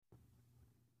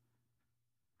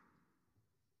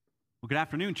Well, good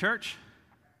afternoon, church.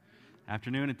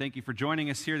 Afternoon, and thank you for joining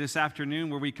us here this afternoon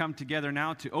where we come together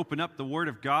now to open up the Word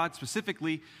of God,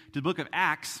 specifically to the book of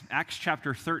Acts, Acts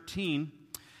chapter 13.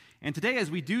 And today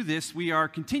as we do this, we are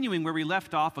continuing where we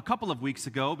left off a couple of weeks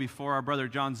ago before our brother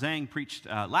John Zhang preached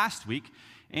last week.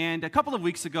 And a couple of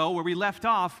weeks ago, where we left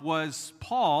off was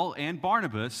Paul and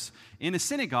Barnabas in a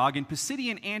synagogue in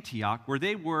Pisidian Antioch where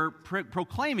they were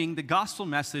proclaiming the gospel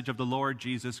message of the Lord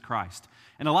Jesus Christ.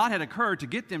 And a lot had occurred to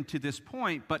get them to this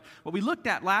point, but what we looked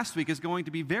at last week is going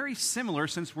to be very similar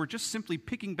since we're just simply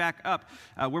picking back up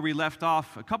where we left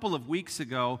off a couple of weeks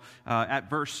ago at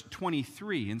verse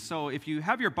 23. And so if you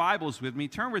have your Bibles with me,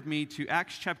 turn with me to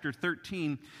Acts chapter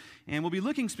 13. And we'll be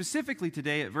looking specifically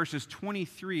today at verses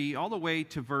 23 all the way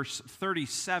to verse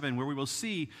 37, where we will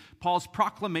see Paul's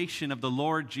proclamation of the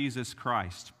Lord Jesus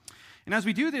Christ. And as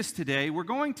we do this today, we're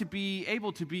going to be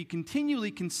able to be continually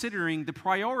considering the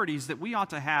priorities that we ought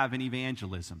to have in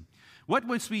evangelism. What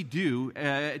must we do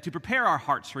to prepare our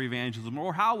hearts for evangelism,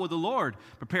 or how will the Lord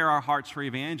prepare our hearts for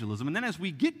evangelism? And then as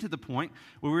we get to the point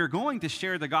where we're going to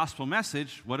share the gospel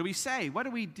message, what do we say? What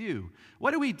do we do?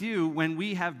 What do we do when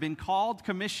we have been called,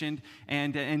 commissioned,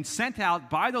 and sent out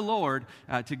by the Lord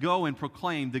to go and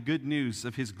proclaim the good news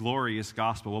of His glorious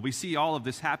gospel? Well, we see all of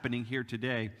this happening here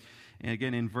today. And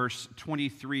again, in verse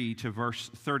 23 to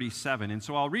verse 37. And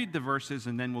so I'll read the verses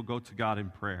and then we'll go to God in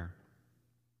prayer.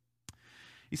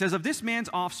 He says, "Of this man's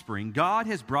offspring, God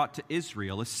has brought to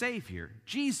Israel a Savior,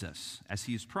 Jesus, as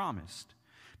He has promised.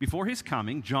 Before His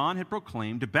coming, John had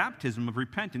proclaimed a baptism of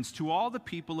repentance to all the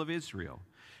people of Israel.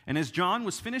 And as John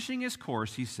was finishing his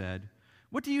course, he said,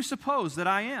 'What do you suppose that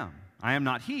I am? I am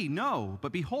not he, no,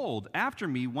 but behold, after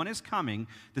me one is coming,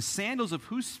 the sandals of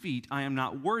whose feet I am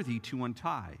not worthy to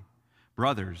untie.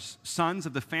 Brothers, sons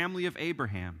of the family of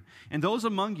Abraham, and those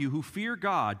among you who fear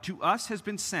God, to us has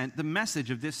been sent the message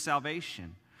of this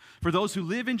salvation. For those who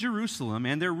live in Jerusalem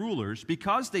and their rulers,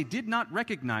 because they did not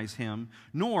recognize Him,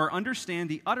 nor understand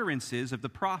the utterances of the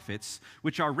prophets,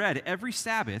 which are read every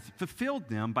Sabbath, fulfilled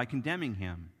them by condemning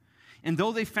Him. And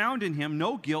though they found in Him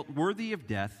no guilt worthy of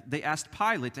death, they asked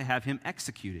Pilate to have Him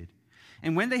executed.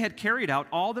 And when they had carried out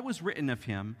all that was written of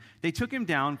Him, they took Him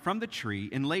down from the tree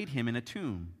and laid Him in a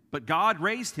tomb. But God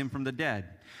raised Him from the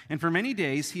dead. And for many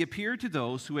days He appeared to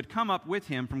those who had come up with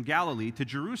Him from Galilee to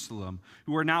Jerusalem,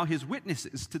 who are now His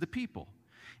witnesses to the people.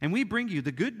 And we bring you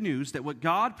the good news that what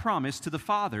God promised to the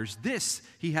fathers, this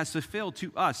He has fulfilled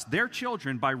to us, their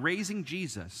children, by raising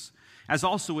Jesus. As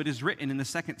also it is written in the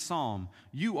second psalm,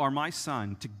 'You are my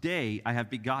son, today I have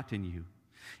begotten you.'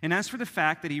 And as for the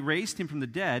fact that He raised Him from the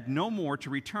dead, no more to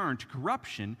return to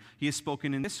corruption, He has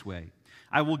spoken in this way,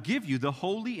 'I will give you the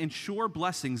holy and sure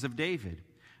blessings of David.'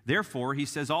 Therefore, He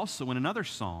says also in another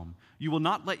psalm, 'You will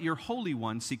not let your Holy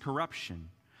One see corruption.'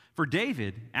 For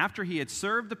David, after he had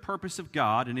served the purpose of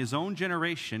God in his own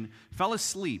generation, fell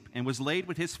asleep and was laid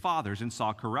with his fathers and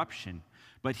saw corruption.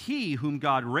 But he whom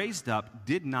God raised up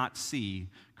did not see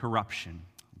corruption."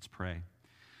 Let's pray.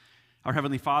 Our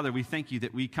Heavenly Father, we thank You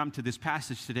that we come to this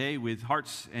passage today with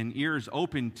hearts and ears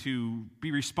open to be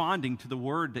responding to the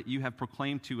word that You have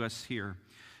proclaimed to us here.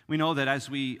 We know that as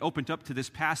we opened up to this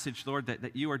passage, Lord,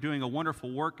 that You are doing a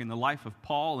wonderful work in the life of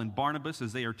Paul and Barnabas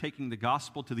as they are taking the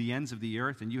gospel to the ends of the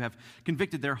earth, and You have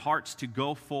convicted their hearts to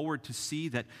go forward to see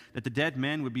that the dead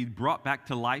men would be brought back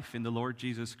to life in the Lord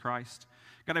Jesus Christ.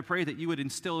 God, I pray that You would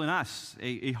instill in us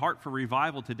a heart for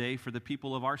revival today for the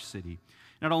people of our city.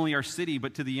 Not only our city,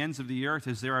 but to the ends of the earth,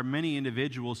 as there are many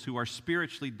individuals who are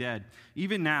spiritually dead,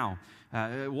 even now,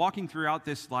 walking throughout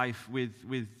this life with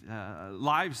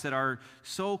lives that are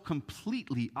so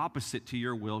completely opposite to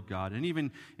Your will, God. And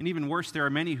even worse, there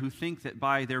are many who think that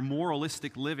by their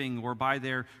moralistic living or by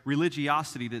their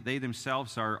religiosity that they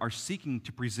themselves are seeking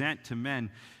to present to men,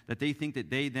 that they think that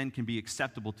they then can be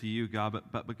acceptable to You, God.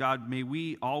 But God, may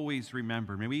we always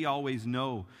remember, may we always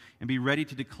know and be ready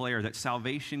to declare that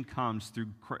salvation comes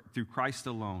through Christ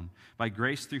alone, by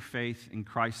grace through faith in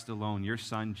Christ alone, Your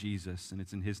Son, Jesus. And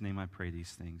it's in His name I pray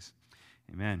these things.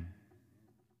 Amen.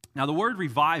 Now, the word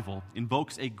revival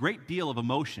invokes a great deal of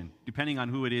emotion, depending on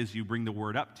who it is you bring the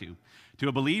word up to. To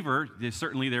a believer,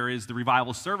 there is the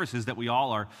revival services that we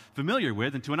all are familiar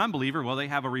with, and to an unbeliever, well, they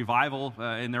have a revival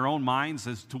in their own minds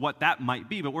as to what that might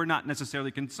be, but we're not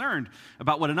necessarily concerned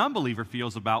about what an unbeliever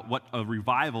feels about what a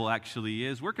revival actually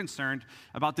is. We're concerned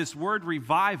about this word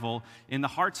revival in the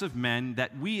hearts of men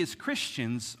that we as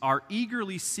Christians are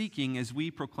eagerly seeking as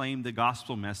we proclaim the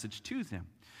gospel message to them.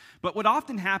 But what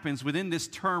often happens within this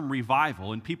term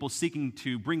revival and people seeking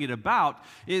to bring it about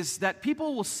is that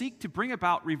people will seek to bring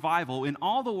about revival in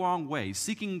all the wrong ways,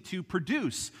 seeking to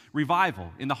produce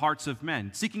revival in the hearts of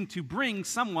men, seeking to bring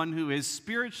someone who is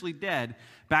spiritually dead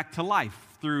back to life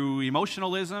through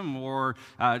emotionalism or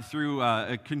through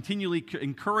continually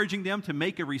encouraging them to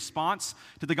make a response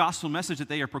to the gospel message that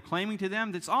they are proclaiming to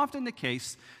them. It's often the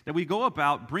case that we go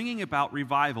about bringing about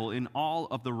revival in all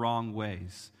of the wrong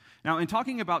ways. Now, in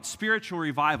talking about spiritual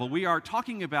revival, we are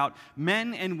talking about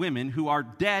men and women who are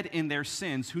dead in their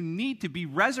sins, who need to be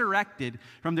resurrected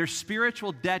from their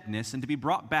spiritual deadness and to be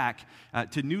brought back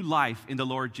to new life in the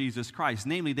Lord Jesus Christ.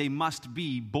 Namely, they must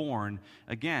be born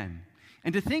again.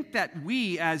 And to think that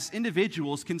we as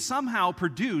individuals can somehow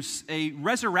produce a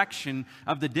resurrection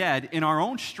of the dead in our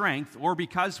own strength, or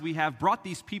because we have brought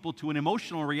these people to an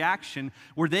emotional reaction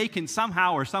where they can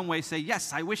somehow or some way say,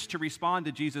 yes, I wish to respond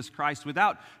to Jesus Christ,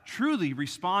 without truly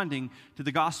responding to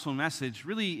the gospel message,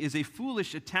 really is a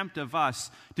foolish attempt of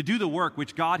us to do the work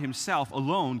which God himself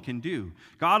alone can do.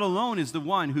 God alone is the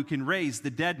one who can raise the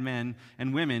dead men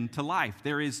and women to life.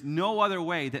 There is no other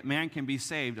way that man can be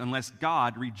saved unless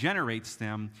God regenerates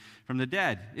them from the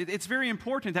dead. It's very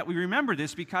important that we remember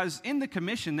this, because in the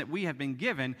commission that we have been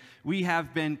given, we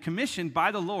have been commissioned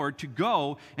by the Lord to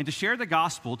go and to share the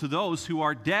gospel to those who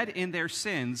are dead in their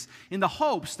sins, in the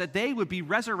hopes that they would be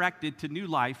resurrected to new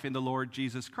life in the Lord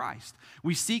Jesus Christ.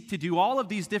 We seek to do all of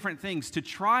these different things to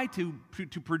try to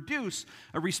produce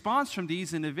a response from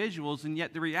these individuals, and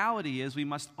yet the reality is we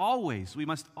must always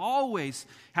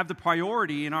have the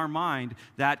priority in our mind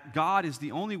that God is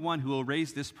the only one who will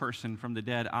raise this person from the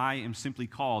dead. I am simply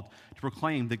called to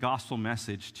proclaim the gospel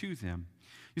message to them.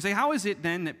 You say, how is it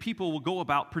then that people will go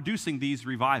about producing these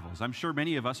revivals? I'm sure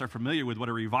many of us are familiar with what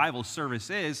a revival service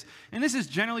is, and this is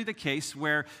generally the case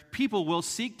where people will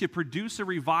seek to produce a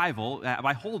revival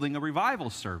by holding a revival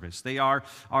service. They are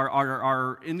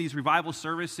in these revival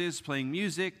services playing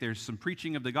music. There's some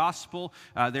preaching of the gospel.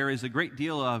 There is a great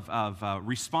deal of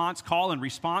response, call and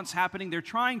response happening. They're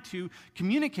trying to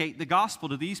communicate the gospel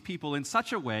to these people in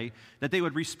such a way that they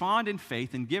would respond in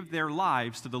faith and give their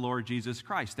lives to the Lord Jesus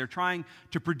Christ. They're trying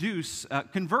to produce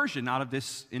conversion out of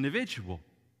this individual.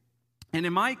 And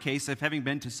in my case, of having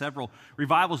been to several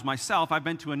revivals myself, I've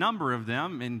been to a number of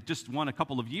them, and just one a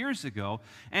couple of years ago.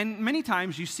 And many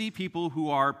times you see people who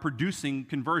are producing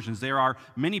conversions. There are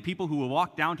many people who will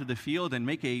walk down to the field and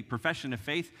make a profession of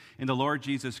faith in the Lord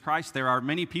Jesus Christ. There are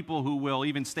many people who will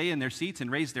even stay in their seats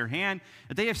and raise their hand,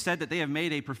 that they have said that they have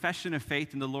made a profession of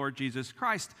faith in the Lord Jesus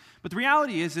Christ. But the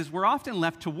reality is we're often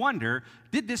left to wonder,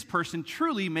 did this person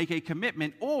truly make a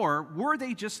commitment, or were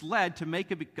they just led to make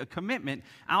a commitment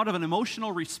out of an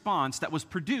emotional response that was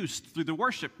produced through the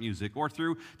worship music or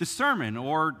through the sermon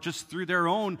or just through their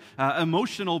own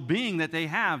emotional being that they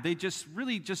have? They just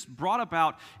brought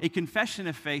about a confession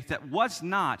of faith that was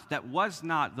not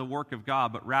the work of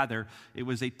God, but rather it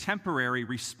was a temporary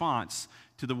response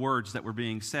to the words that were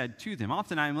being said to them.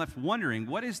 Often I am left wondering,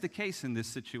 what is the case in this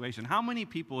situation? How many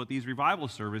people at these revival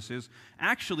services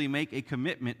actually make a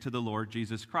commitment to the Lord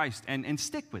Jesus Christ and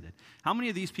stick with it? How many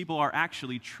of these people are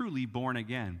actually truly born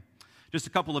again? Just a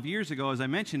couple of years ago, as I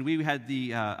mentioned, we had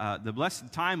the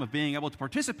blessed time of being able to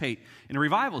participate in a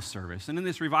revival service. And in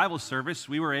this revival service,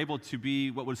 we were able to be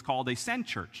what was called a send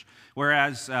church,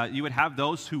 whereas you would have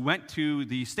those who went to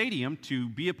the stadium to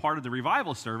be a part of the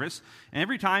revival service. And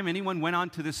every time anyone went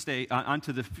onto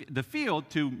the field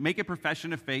to make a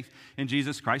profession of faith in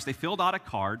Jesus Christ, they filled out a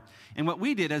card. And what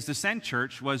we did as the send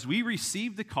church was we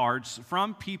received the cards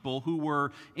from people who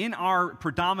were in our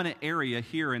predominant area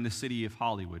here in the city of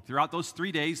Hollywood. Throughout those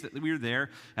 3 days that we were there,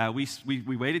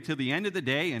 we waited till the end of the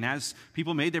day, and as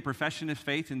people made their profession of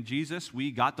faith in Jesus,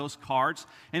 we got those cards,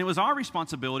 and it was our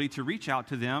responsibility to reach out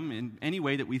to them in any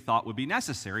way that we thought would be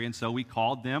necessary. And so we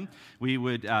called them, we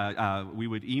would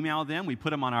email them, we put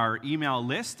them on our email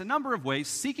list, a number of ways,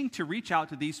 seeking to reach out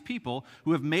to these people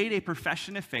who have made a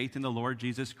profession of faith in the Lord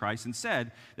Jesus Christ and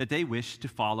said that they wish to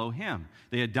follow him.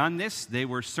 They had done this. They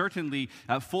were certainly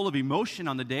full of emotion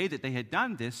on the day that they had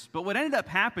done this, but what ended up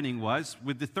happening was,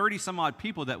 with the 30-some-odd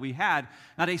people that we had,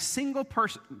 not a single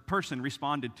person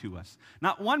responded to us.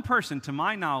 Not one person, to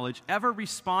my knowledge, ever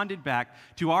responded back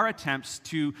to our attempts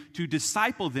to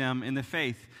disciple them in the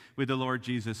faith with the Lord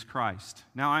Jesus Christ.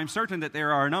 Now, I'm certain that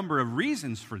there are a number of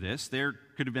reasons for this. There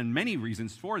could have been many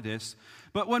reasons for this.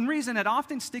 But one reason that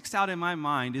often sticks out in my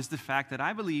mind is the fact that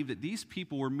I believe that these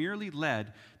people were merely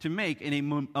led to make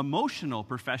an emotional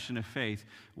profession of faith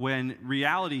when in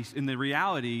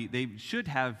reality, they should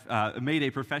have made a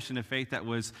profession of faith that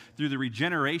was through the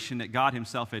regeneration that God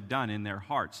himself had done in their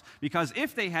hearts. Because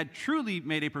if they had truly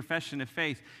made a profession of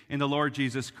faith in the Lord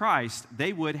Jesus Christ,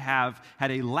 they would have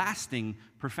had a lasting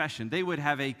profession. They would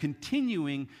have a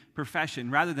continuing profession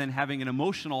rather than having an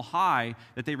emotional high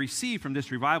that they received from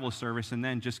this revival service and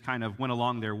then just kind of went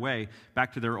along their way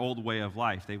back to their old way of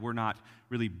life. They were not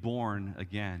really born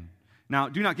again. Now,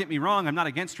 do not get me wrong, I'm not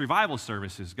against revival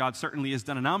services. God certainly has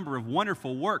done a number of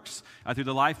wonderful works through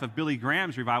the life of Billy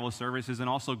Graham's revival services and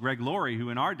also Greg Laurie, who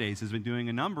in our days has been doing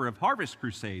a number of harvest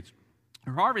crusades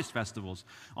or harvest festivals.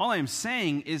 All I am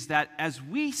saying is that as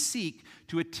we seek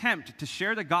to attempt to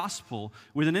share the gospel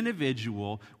with an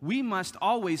individual, we must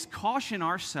always caution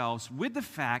ourselves with the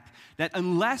fact that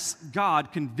unless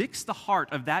God convicts the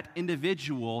heart of that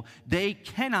individual, they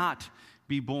cannot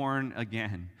be born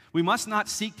again. We must not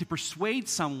seek to persuade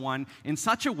someone in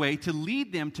such a way to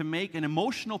lead them to make an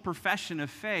emotional profession of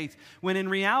faith when in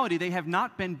reality they have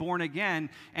not been born again.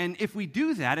 And if we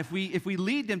do that, if we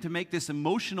lead them to make this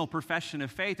emotional profession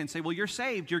of faith and say, well, you're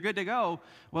saved, you're good to go,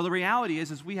 well, the reality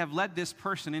is we have led this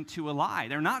person into a lie.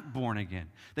 They're not born again.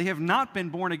 They have not been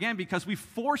born again because we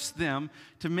forced them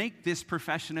to make this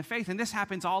profession of faith. And this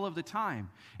happens all of the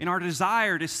time. In our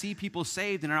desire to see people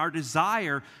saved and in our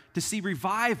desire to see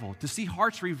revival, to see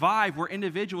hearts revived where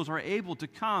individuals are able to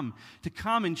come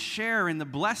and share in the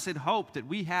blessed hope that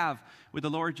we have with the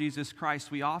Lord Jesus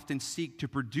Christ, we often seek to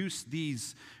produce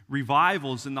these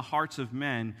revivals in the hearts of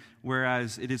men,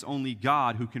 whereas it is only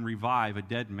God who can revive a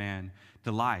dead man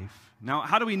to life. Now,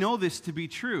 how do we know this to be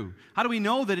true? How do we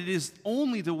know that it is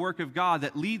only the work of God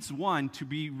that leads one to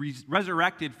be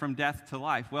resurrected from death to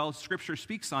life? Well, Scripture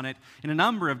speaks on it in a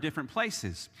number of different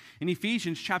places. In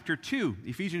Ephesians chapter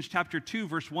 2,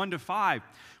 verse 1 to 5,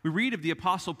 we read of the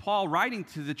Apostle Paul writing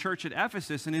to the church at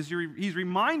Ephesus, and he's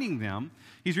reminding them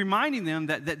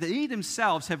that they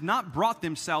themselves have not brought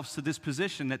themselves to this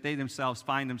position that they themselves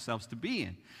find themselves to be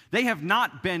in. They have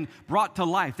not been brought to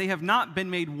life. They have not been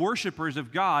made worshipers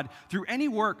of God through any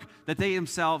work that they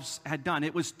themselves had done.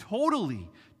 It was totally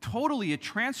a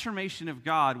transformation of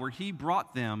God where he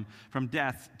brought them from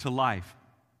death to life.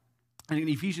 And in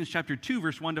Ephesians chapter 2,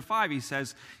 verse 1 to 5, he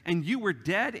says, "And you were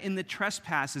dead in the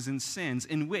trespasses and sins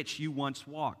in which you once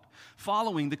walked,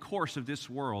 following the course of this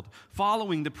world,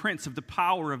 following the prince of the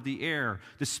power of the air,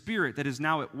 the spirit that is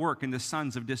now at work in the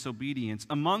sons of disobedience,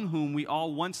 among whom we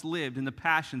all once lived in the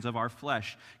passions of our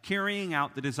flesh, carrying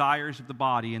out the desires of the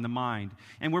body and the mind,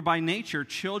 and were by nature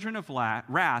children of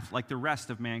wrath like the rest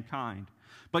of mankind.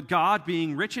 But God,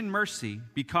 being rich in mercy,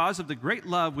 because of the great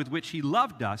love with which he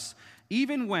loved us,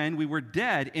 even when we were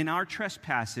dead in our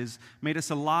trespasses, made us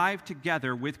alive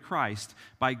together with Christ.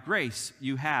 By grace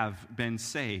you have been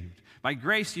saved." By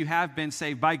grace you have been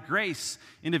saved. By grace,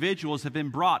 individuals have been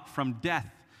brought from death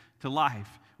to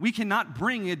life. We cannot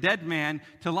bring a dead man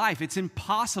to life. It's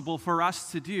impossible for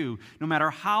us to do. No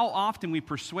matter how often we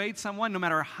persuade someone, no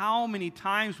matter how many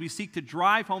times we seek to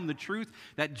drive home the truth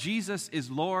that Jesus is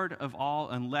Lord of all,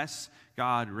 unless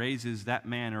God raises that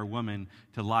man or woman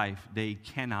to life, they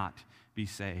cannot be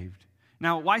saved.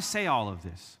 Now, why say all of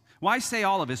this? Why say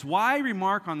all of this? Why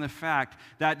remark on the fact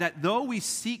that though we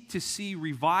seek to see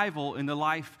revival in the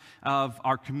life of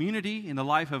our community, in the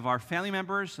life of our family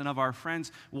members and of our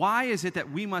friends, why is it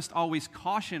that we must always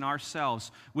caution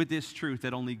ourselves with this truth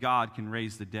that only God can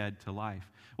raise the dead to life?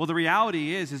 Well, the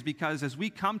reality is because as we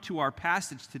come to our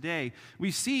passage today, we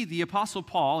see the Apostle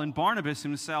Paul and Barnabas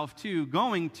himself too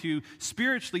going to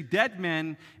spiritually dead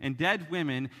men and dead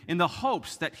women in the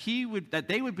hopes that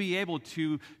they would be able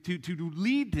to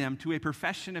lead them to a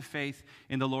profession of faith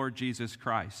in the Lord Jesus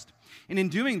Christ. And in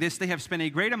doing this, they have spent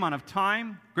a great amount of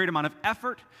time, great amount of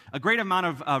effort, a great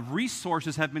amount of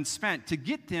resources have been spent to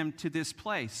get them to this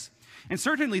place. And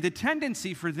certainly the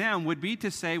tendency for them would be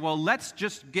to say, well, let's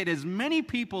just get as many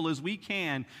people as we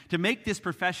can to make this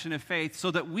profession of faith so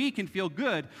that we can feel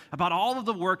good about all of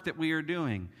the work that we are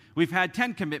doing. We've had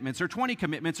 10 commitments or 20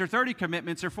 commitments or 30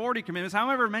 commitments or 40 commitments,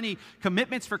 however many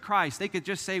commitments for Christ. They could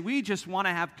just say, we just want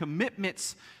to have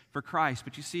commitments for Christ.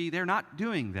 But you see, they're not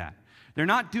doing that. They're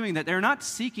not doing that. They're not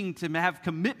seeking to have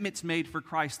commitments made for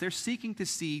Christ. They're seeking to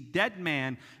see dead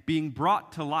man being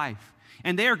brought to life.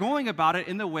 And they are going about it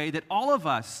in the way that all of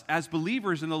us as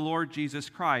believers in the Lord Jesus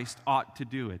Christ ought to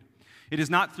do it. It is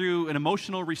not through an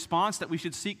emotional response that we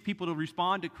should seek people to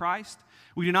respond to Christ.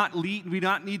 We do not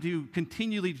need to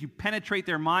continually to penetrate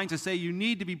their minds and say, you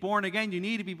need to be born again, you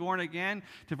need to be born again,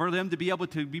 for them to be able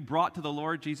to be brought to the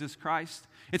Lord Jesus Christ.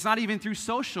 It's not even through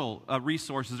social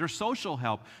resources or social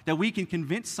help that we can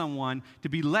convince someone to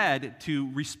be led to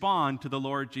respond to the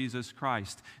Lord Jesus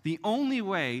Christ. The only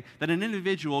way that an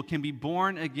individual can be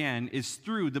born again is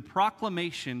through the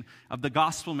proclamation of the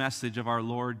gospel message of our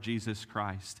Lord Jesus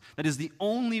Christ. That is the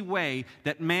only way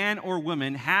that man or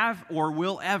woman have or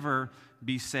will ever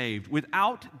be saved.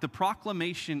 Without the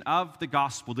proclamation of the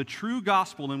gospel, the true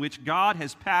gospel in which God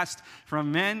has passed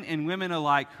from men and women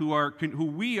alike who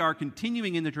we are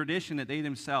continuing in the tradition that they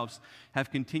themselves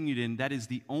have continued in, that is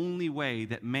the only way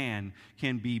that man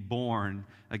can be born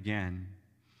again.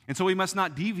 And so we must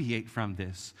not deviate from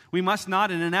this. We must not,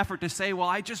 in an effort to say, well,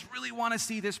 I just really want to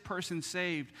see this person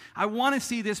saved. I want to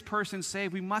see this person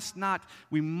saved. We must not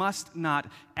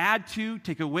add to,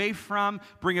 take away from,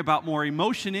 bring about more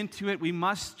emotion into it. We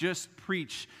must just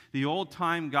preach the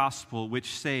old-time gospel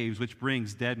which saves, which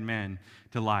brings dead men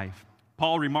to life.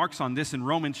 Paul remarks on this in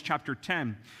Romans chapter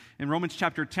 10. In Romans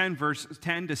chapter 10, verse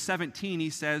 10 to 17, he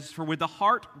says, "For with the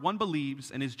heart one believes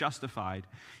and is justified,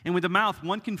 and with the mouth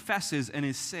one confesses and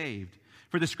is saved.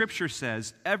 For the Scripture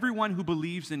says, everyone who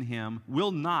believes in him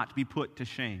will not be put to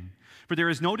shame. For there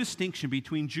is no distinction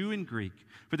between Jew and Greek,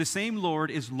 for the same Lord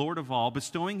is Lord of all,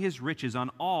 bestowing his riches on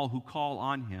all who call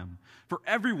on him. For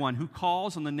everyone who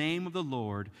calls on the name of the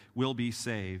Lord will be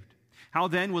saved. How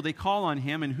then will they call on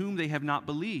him in whom they have not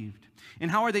believed?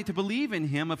 And how are they to believe in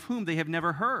him of whom they have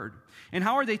never heard? And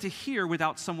how are they to hear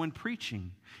without someone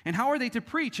preaching? And how are they to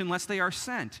preach unless they are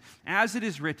sent? As it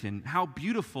is written, how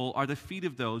beautiful are the feet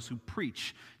of those who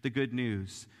preach the good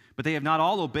news. But they have not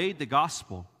all obeyed the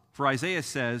gospel. For Isaiah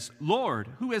says, Lord,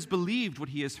 who has believed what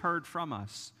he has heard from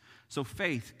us? So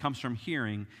faith comes from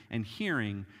hearing, and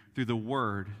hearing through the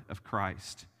word of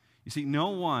Christ." You see, no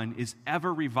one is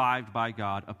ever revived by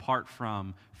God apart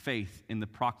from faith in the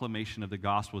proclamation of the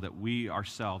gospel that we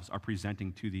ourselves are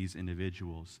presenting to these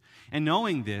individuals. And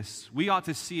knowing this, we ought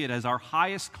to see it as our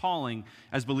highest calling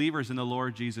as believers in the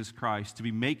Lord Jesus Christ to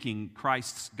be making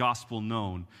Christ's gospel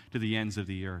known to the ends of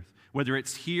the earth. Whether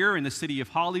it's here in the city of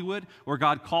Hollywood or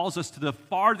God calls us to the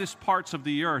farthest parts of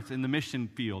the earth in the mission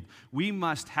field, we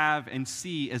must have and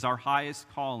see as our highest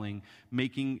calling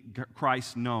making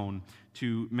Christ known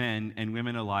to men and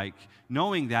women alike,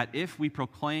 knowing that if we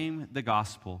proclaim the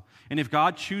gospel and if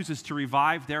God chooses to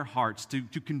revive their hearts, to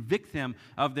convict them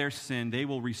of their sin, they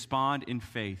will respond in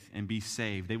faith and be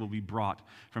saved. They will be brought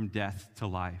from death to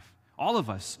life. All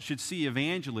of us should see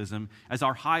evangelism as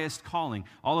our highest calling.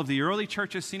 All of the early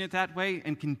church has seen it that way,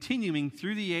 and continuing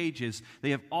through the ages, they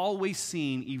have always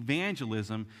seen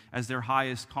evangelism as their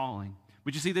highest calling.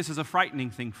 But you see, this is a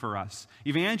frightening thing for us.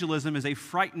 Evangelism is a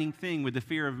frightening thing with the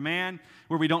fear of man,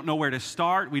 where we don't know where to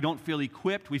start, we don't feel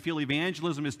equipped. We feel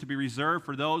evangelism is to be reserved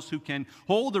for those who can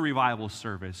hold a revival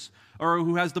service, or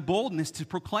who has the boldness to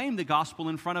proclaim the gospel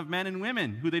in front of men and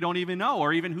women who they don't even know,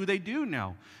 or even who they do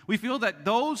know. We feel that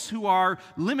those who are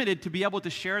limited to be able to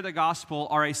share the gospel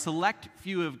are a select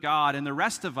few of God, and the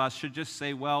rest of us should just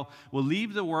say, well, we'll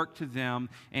leave the work to them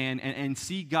and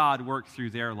see God work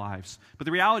through their lives. But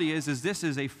the reality is this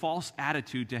is a false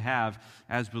attitude to have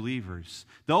as believers.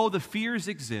 Though the fears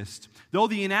exist, though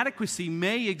the inadequacy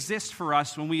may exist for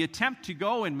us when we attempt to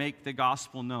go and make the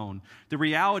gospel known, the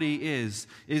reality is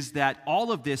that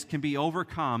all of this can be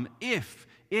overcome if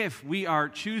we are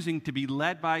choosing to be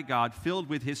led by God, filled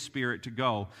with His Spirit to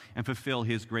go and fulfill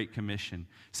His great commission.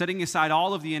 Setting aside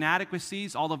all of the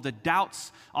inadequacies, all of the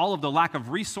doubts, all of the lack of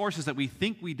resources that we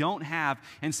think we don't have,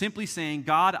 and simply saying,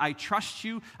 God, I trust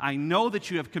you. I know that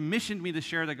you have commissioned me to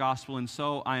share the gospel, and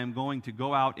so I am going to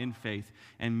go out in faith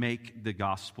and make the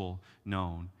gospel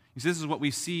known. This is what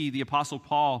we see the Apostle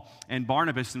Paul and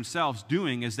Barnabas themselves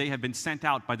doing as they have been sent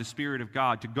out by the Spirit of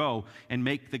God to go and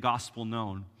make the gospel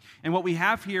known. And what we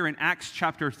have here in Acts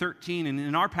chapter 13 and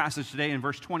in our passage today in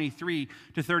verse 23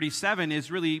 to 37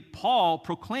 is really Paul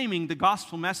proclaiming the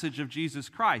gospel message of Jesus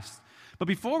Christ. But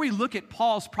before we look at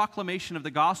Paul's proclamation of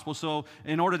the gospel, so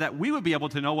in order that we would be able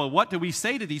to know, well, what do we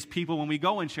say to these people when we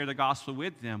go and share the gospel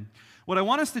with them? What I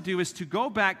want us to do is to go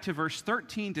back to verse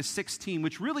 13 to 16,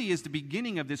 which really is the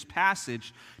beginning of this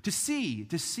passage, to see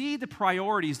the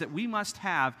priorities that we must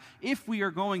have if we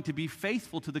are going to be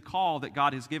faithful to the call that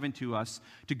God has given to us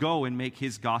to go and make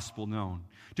His gospel known.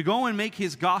 To go and make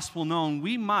His gospel known,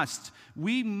 we must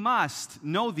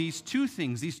know these two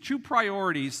things, these two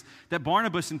priorities that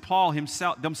Barnabas and Paul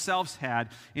themselves had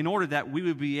in order that we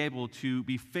would be able to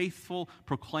be faithful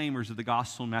proclaimers of the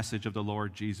gospel message of the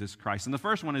Lord Jesus Christ. And the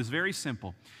first one is very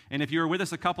simple. And if you were with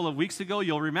us a couple of weeks ago,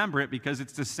 you'll remember it because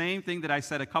it's the same thing that I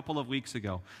said a couple of weeks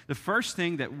ago. The first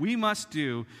thing that we must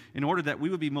do in order that we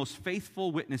would be most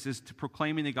faithful witnesses to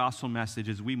proclaiming the gospel message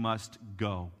is we must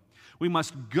go. We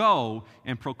must go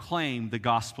and proclaim the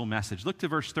gospel message. Look to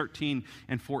verse 13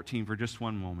 and 14 for just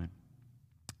one moment.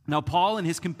 Now Paul and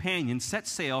his companions set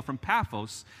sail from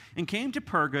Paphos and came to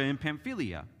Perga in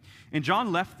Pamphylia. And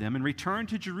John left them and returned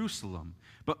to Jerusalem.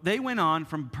 But they went on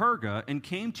from Perga and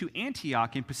came to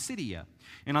Antioch in Pisidia.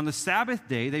 And on the Sabbath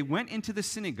day they went into the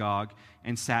synagogue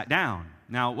and sat down.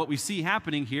 Now what we see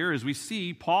happening here is we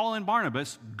see Paul and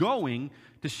Barnabas going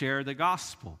to share the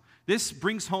gospel. This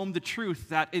brings home the truth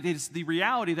that it is the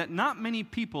reality that not many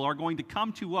people are going to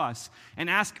come to us and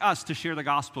ask us to share the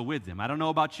gospel with them. I don't know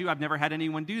about you. I've never had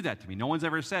anyone do that to me. No one's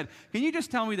ever said, "Can you just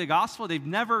tell me the gospel?" They've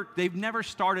never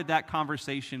started that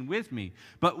conversation with me.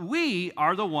 But we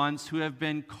are the ones who have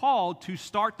been called to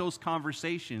start those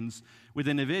conversations with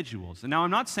individuals. And now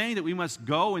I'm not saying that we must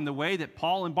go in the way that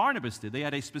Paul and Barnabas did. They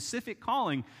had a specific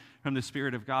calling from the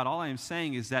Spirit of God. All I am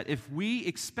saying is that if we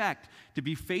expect to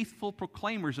be faithful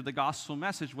proclaimers of the gospel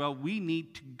message, well, we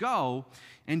need to go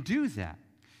and do that.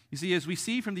 You see, as we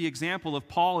see from the example of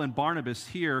Paul and Barnabas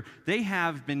here, they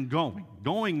have been going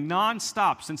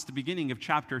nonstop since the beginning of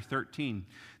chapter 13.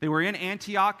 They were in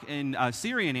Antioch, in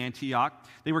Syrian Antioch.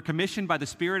 They were commissioned by the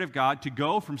Spirit of God to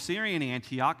go from Syrian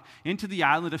Antioch into the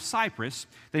island of Cyprus.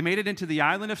 They made it into the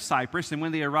island of Cyprus, and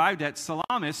when they arrived at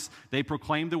Salamis, they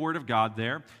proclaimed the word of God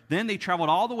there. Then they traveled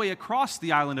all the way across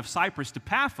the island of Cyprus to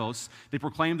Paphos. They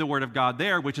proclaimed the word of God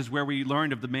there, which is where we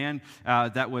learned of the man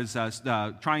that was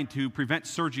trying to prevent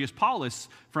Sergius Paulus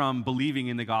from believing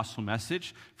in the gospel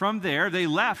message. From there, they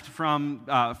left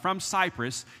from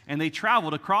Cyprus, and they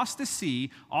traveled across the sea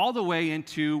all the way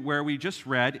into where we just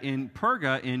read in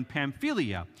Perga in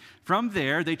Pamphylia. From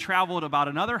there, they traveled about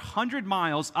another 100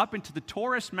 miles up into the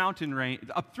Taurus mountain range,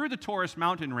 up through the Taurus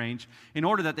mountain range, in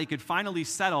order that they could finally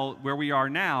settle where we are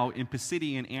now in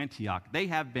Pisidian Antioch. They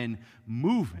have been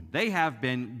moving. They have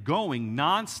been going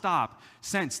nonstop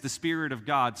since the Spirit of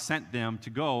God sent them to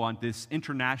go on this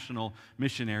international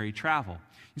missionary travel.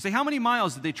 You say, how many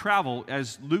miles did they travel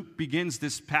as Luke begins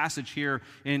this passage here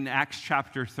in Acts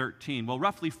chapter 13? Well,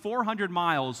 roughly 400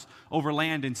 miles over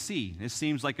land and sea. This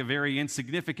seems like a very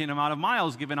insignificant amount of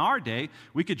miles given our day.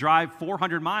 We could drive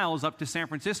 400 miles up to San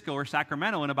Francisco or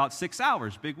Sacramento in about 6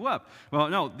 hours. Big whoop. Well,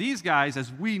 no, these guys, as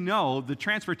we know, the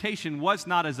transportation was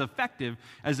not as effective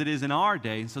as it is in our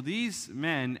day. So these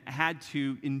men had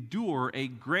to endure a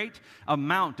great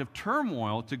amount of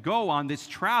turmoil to go on this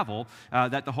travel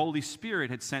that the Holy Spirit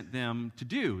had sent them to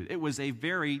do. It was a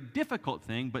very difficult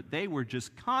thing, but they were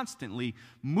just constantly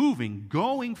moving,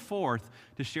 going forth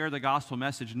to share the gospel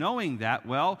message, knowing that,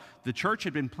 well, the church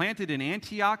had been planted in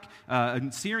Antioch,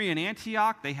 in Syrian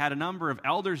Antioch. They had a number of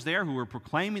elders there who were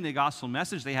proclaiming the gospel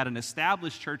message. They had an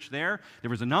established church there.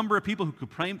 There was a number of people who could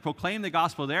proclaim the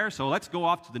gospel there, so let's go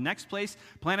off to the next place,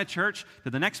 plant a church, to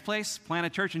the next place, plant a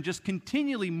church, and just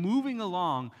continually moving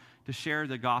along to share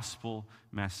the gospel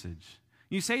message.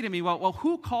 You say to me, well,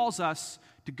 who calls us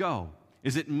to go?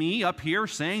 Is it me up here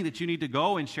saying that you need to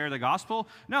go and share the gospel?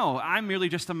 No, I'm merely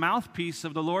just a mouthpiece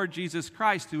of the Lord Jesus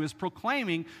Christ who is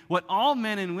proclaiming what all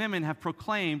men and women have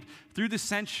proclaimed through the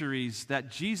centuries,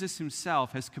 that Jesus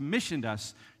himself has commissioned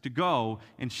us to go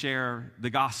and share the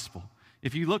gospel.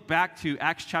 If you look back to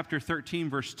Acts chapter 13,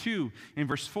 verse 2 and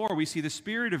verse 4, we see the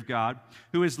Spirit of God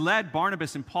who has led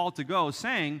Barnabas and Paul to go,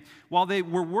 saying, while they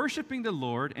were worshiping the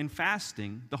Lord and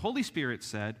fasting, the Holy Spirit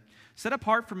said, set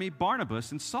apart for me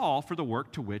Barnabas and Saul for the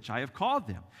work to which I have called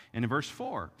them. And in verse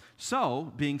 4,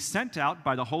 so, being sent out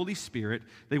by the Holy Spirit,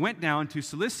 they went down to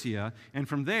Cilicia, and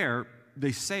from there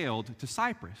they sailed to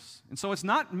Cyprus. And so it's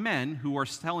not men who are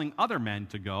telling other men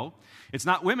to go. It's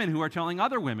not women who are telling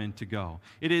other women to go.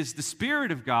 It is the Spirit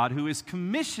of God who is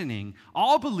commissioning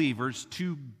all believers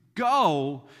to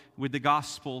go with the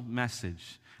gospel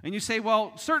message. And you say,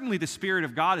 well, certainly the Spirit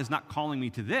of God is not calling me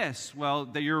to this. Well,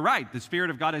 you're right. The Spirit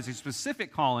of God has a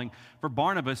specific calling for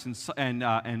Barnabas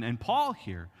and Paul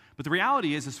here. But the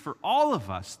reality is for all of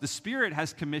us, the Spirit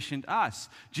has commissioned us.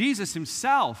 Jesus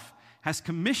himself has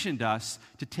commissioned us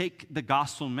to take the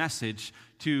gospel message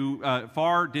to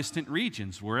far distant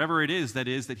regions, wherever it is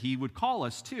that he would call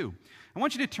us to. I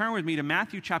want you to turn with me to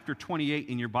Matthew chapter 28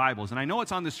 in your Bibles. And I know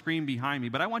it's on the screen behind me,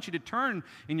 but I want you to turn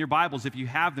in your Bibles if you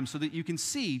have them so that you can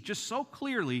see just so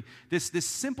clearly this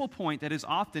simple point that is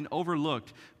often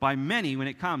overlooked by many when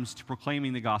it comes to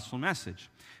proclaiming the gospel message.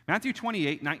 Matthew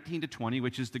 28, 19 to 20,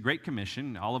 which is the Great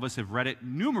Commission. All of us have read it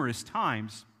numerous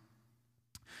times.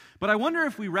 But I wonder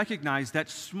if we recognize that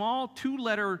small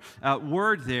two-letter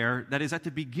word there that is at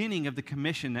the beginning of the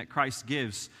commission that Christ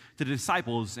gives to the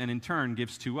disciples and in turn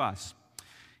gives to us.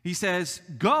 He says,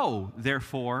 "Go,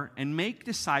 therefore, and make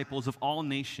disciples of all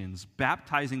nations,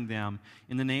 baptizing them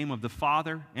in the name of the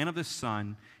Father and of the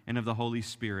Son and of the Holy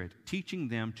Spirit, teaching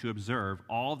them to observe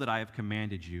all that I have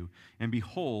commanded you. And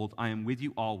behold, I am with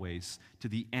you always to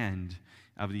the end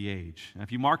of the age." Now,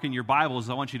 if you mark in your Bibles,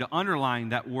 I want you to underline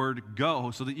that word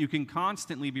 "go" so that you can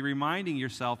constantly be reminding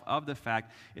yourself of the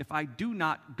fact, if I do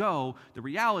not go, the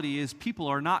reality is people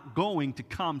are not going to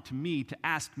come to me to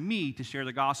ask me to share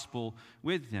the gospel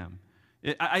with them.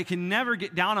 I can never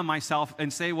get down on myself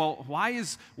and say, well, why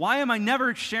am I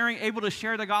never able to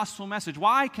share the gospel message?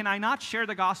 Why can I not share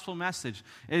the gospel message?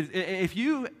 If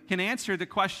you can answer the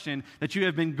question that you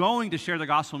have been going to share the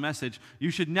gospel message,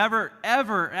 you should never,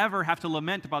 ever, ever have to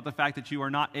lament about the fact that you are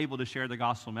not able to share the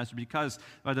gospel message, because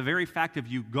by the very fact of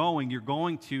you going, you're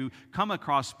going to come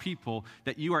across people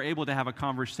that you are able to have a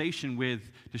conversation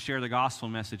with to share the gospel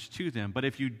message to them. But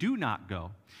if you do not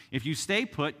go, if you stay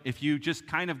put, if you just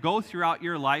kind of go throughout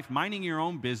your life, minding your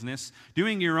own business,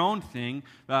 doing your own thing,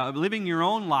 living your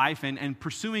own life, and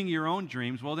pursuing your own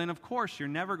dreams, well, then, of course, you're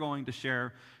never going to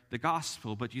share the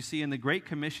gospel. But you see, in the Great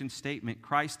Commission statement,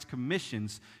 Christ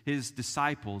commissions his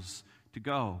disciples to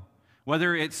go.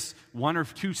 Whether it's 1 or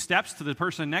 2 steps to the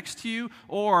person next to you,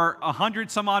 or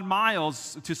 100 some odd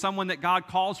miles to someone that God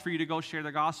calls for you to go share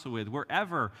the gospel with.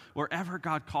 Wherever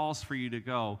God calls for you to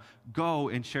go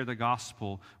and share the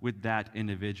gospel with that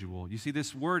individual. You see,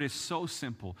 this word is so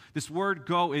simple. This word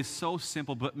 "go" is so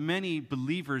simple, but many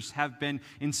believers have been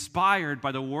inspired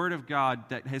by the word of God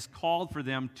that has called for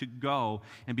them to go.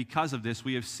 And because of this,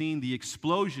 we have seen the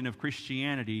explosion of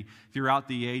Christianity throughout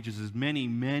the ages as many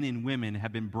men and women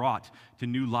have been brought to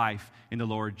new life in the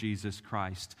Lord Jesus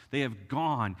Christ. They have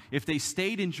gone. If they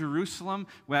stayed in Jerusalem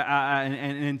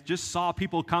and just saw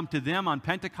people come to them on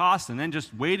Pentecost and then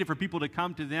just waited for people to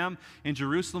come to them in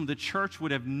Jerusalem, the church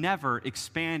would have never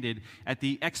expanded at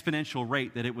the exponential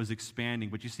rate that it was expanding.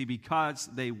 But you see, because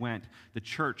they went, the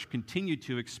church continued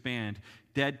to expand.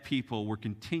 Dead people were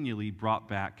continually brought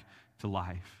back to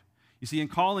life. You see, in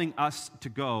calling us to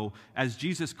go, as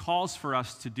Jesus calls for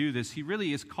us to do this, he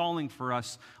really is calling for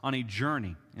us on a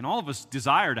journey. And all of us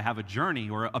desire to have a journey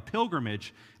or a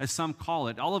pilgrimage, as some call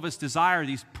it. All of us desire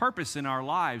these purpose in our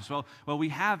lives. Well, we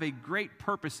have a great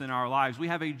purpose in our lives. We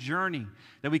have a journey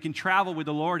that we can travel with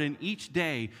the Lord in each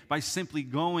day by simply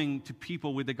going to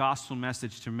people with the gospel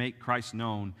message to make Christ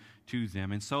known to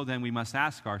them. And so then we must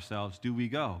ask ourselves, do we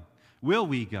go? Will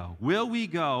we go? Will we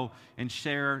go and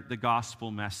share the gospel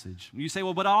message? You say,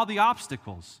 well, but all the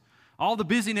obstacles, all the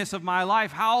busyness of my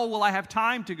life, how will I have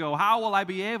time to go? How will I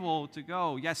be able to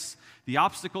go? Yes, the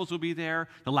obstacles will be there.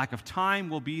 The lack of time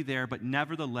will be there, but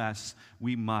nevertheless,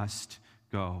 we must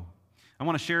go. I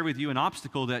want to share with you an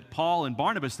obstacle that Paul and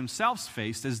Barnabas themselves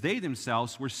faced as they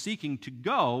themselves were seeking to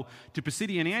go to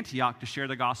Pisidian Antioch to share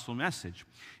the gospel message.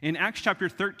 In Acts chapter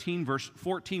 13, verse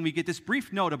 14, we get this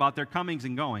brief note about their comings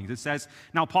and goings. It says,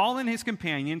 "Now Paul and his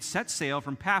companions set sail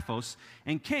from Paphos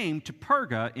and came to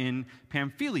Perga in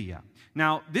Pamphylia."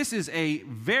 Now, this is a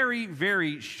very,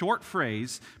 very short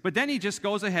phrase, but then he just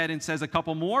goes ahead and says a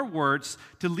couple more words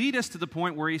to lead us to the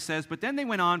point where he says, "But then they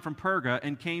went on from Perga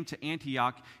and came to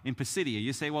Antioch in Pisidia."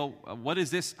 You say, well, what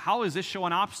is this? How is this show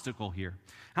an obstacle here?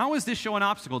 How is this show an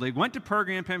obstacle? They went to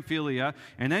Perga and Pamphylia,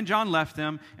 and then John left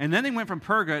them, and then they went from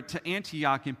Perga to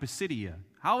Antioch in Pisidia.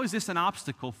 How is this an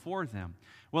obstacle for them?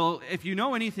 Well, if you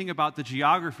know anything about the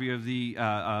geography of the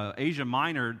Asia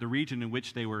Minor, the region in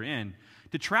which they were in,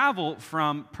 to travel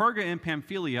from Perga and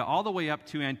Pamphylia all the way up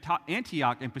to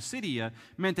Antioch and Pisidia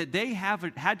meant that they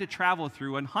had to travel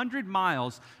through 100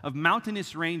 miles of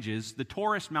mountainous ranges, the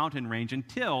Taurus mountain range,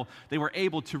 until they were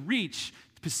able to reach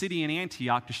Pisidian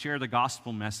Antioch to share the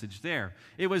gospel message there.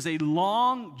 It was a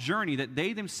long journey that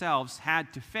they themselves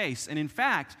had to face. And in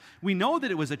fact, we know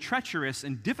that it was a treacherous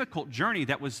and difficult journey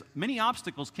that was many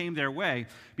obstacles came their way,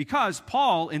 because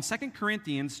Paul in 2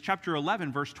 Corinthians chapter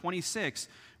 11, verse 26,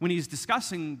 when he's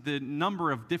discussing the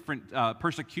number of different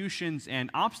persecutions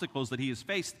and obstacles that he has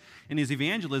faced in his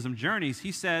evangelism journeys,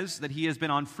 he says that he has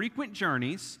been on frequent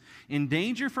journeys, in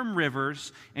danger from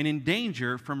rivers, and in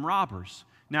danger from robbers.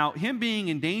 Now, him being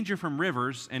in danger from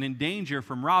rivers and in danger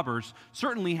from robbers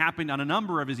certainly happened on a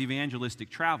number of his evangelistic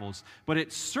travels, but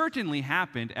it certainly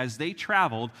happened as they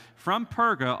traveled from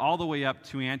Perga all the way up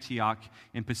to Antioch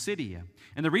in Pisidia.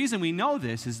 And the reason we know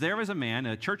this is there was a man,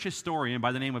 a church historian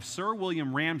by the name of Sir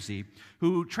William Ramsay,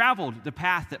 who traveled the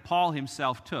path that Paul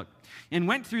himself took and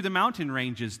went through the mountain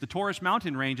ranges, the Taurus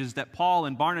mountain ranges that Paul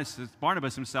and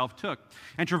Barnabas himself took,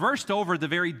 and traversed over the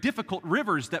very difficult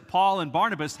rivers that Paul and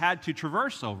Barnabas had to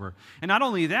traverse over. And not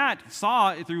only that,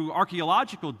 saw through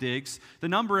archaeological digs the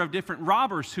number of different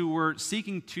robbers who were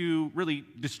seeking to really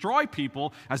destroy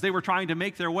people as they were trying to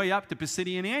make their way up to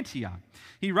Pisidian Antioch.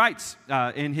 He writes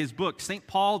in his book, St.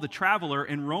 Paul the Traveler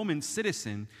and Roman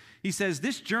Citizen, he says,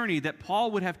 this journey that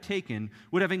Paul would have taken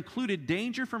would have included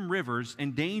danger from rivers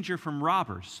and danger from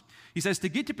robbers. He says, to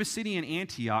get to Pisidian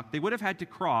Antioch, they would have had to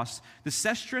cross the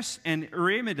Cestrus and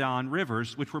Eurymedon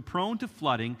rivers, which were prone to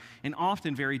flooding and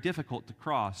often very difficult to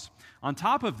cross. On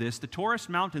top of this, the Taurus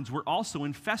mountains were also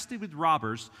infested with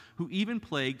robbers who even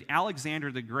plagued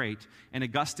Alexander the Great and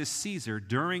Augustus Caesar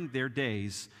during their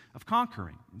days of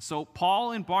conquering. And so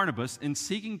Paul and Barnabas, in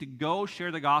seeking to go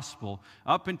share the gospel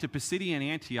up into Pisidian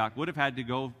Antioch, would have had to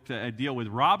go to deal with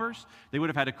robbers. They would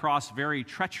have had to cross very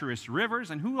treacherous rivers,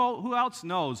 and who else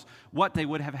knows what they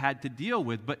would have had to deal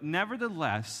with. But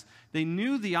nevertheless, they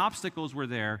knew the obstacles were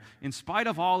there. In spite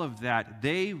of all of that,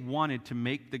 they wanted to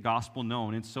make the gospel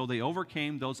known, and so they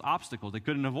overcame those obstacles. They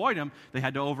couldn't avoid them. They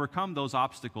had to overcome those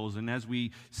obstacles, and as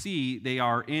we see, they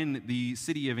are in the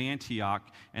city of Antioch,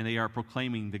 and they are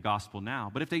proclaiming the gospel now.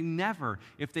 But if they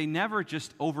never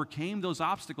just overcame those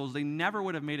obstacles, they never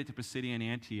would have made it to Pisidian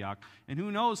Antioch, and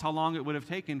who knows how long it would have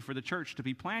taken for the church to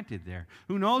be planted there.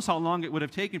 Who knows how long it would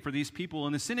have taken for these people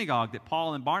in the synagogue that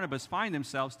Paul and Barnabas find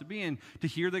themselves to be in to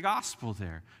hear the gospel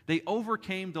there. They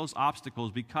overcame those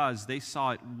obstacles because they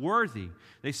saw it worthy.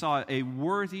 They saw a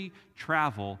worthy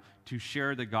travel to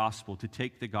share the gospel, to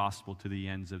take the gospel to the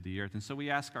ends of the earth. And so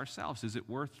we ask ourselves, is it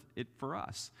worth it for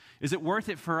us? Is it worth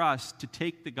it for us to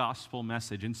take the gospel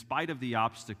message in spite of the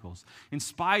obstacles, in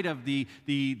spite of the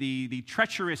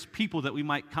treacherous people that we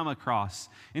might come across,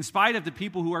 in spite of the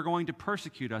people who are going to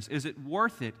persecute us? Is it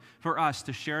worth it for us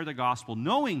to share the gospel,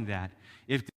 knowing that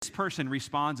if this person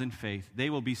responds in faith, they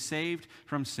will be saved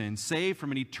from sin, saved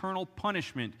from an eternal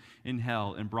punishment in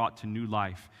hell, and brought to new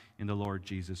life in the Lord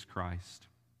Jesus Christ?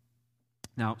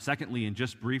 Now, secondly, and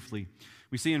just briefly,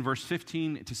 we see in verse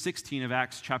 15 to 16 of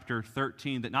Acts chapter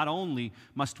 13 that not only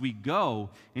must we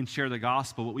go and share the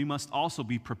gospel, but we must also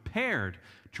be prepared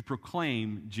to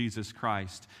proclaim Jesus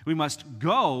Christ. We must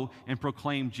go and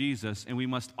proclaim Jesus, and we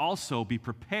must also be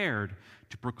prepared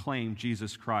to proclaim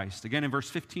Jesus Christ. Again, in verse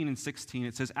 15 and 16,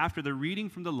 it says, after the reading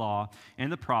from the law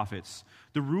and the prophets,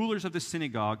 the rulers of the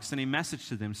synagogue sent a message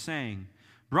to them, saying,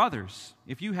 brothers,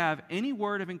 if you have any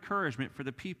word of encouragement for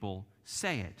the people,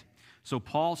 say it. So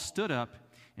Paul stood up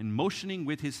and motioning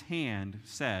with his hand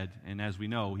said, and as we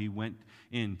know, he went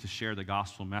in to share the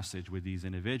gospel message with these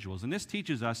individuals. And this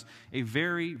teaches us a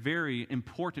very, very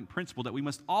important principle that we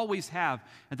must always have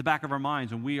at the back of our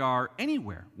minds when we are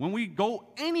anywhere. When we go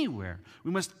anywhere,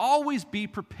 we must always be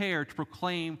prepared to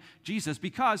proclaim Jesus,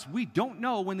 because we don't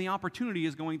know when the opportunity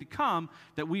is going to come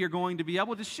that we are going to be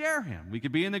able to share him. We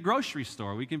could be in the grocery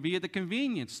store. We can be at the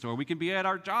convenience store. We can be at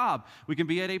our job. We can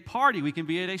be at a party. We can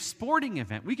be at a sporting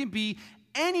event. We can be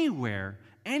anywhere,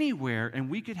 and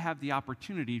we could have the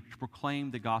opportunity to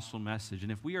proclaim the gospel message.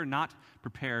 And if we are not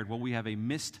prepared, well, we have a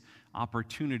missed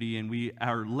opportunity, and we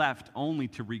are left only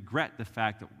to regret the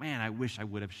fact that, man, I wish I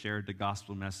would have shared the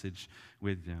gospel message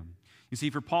with them. You see,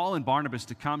 for Paul and Barnabas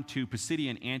to come to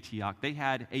Pisidian Antioch, they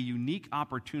had a unique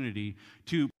opportunity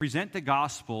to present the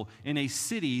gospel in a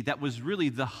city that was really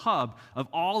the hub of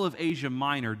all of Asia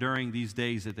Minor during these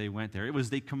days that they went there. It was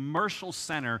the commercial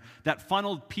center that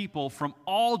funneled people from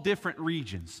all different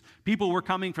regions. People were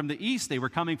coming from the east, they were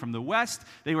coming from the west,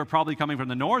 they were probably coming from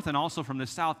the north and also from the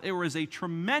south. It was a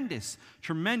tremendous,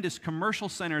 tremendous commercial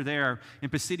center there in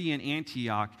Pisidian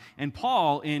Antioch. And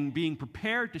Paul, in being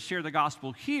prepared to share the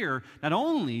gospel here, not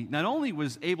only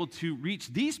was able to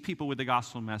reach these people with the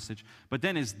gospel message, but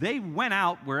then as they went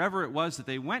out, wherever it was that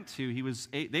they went to,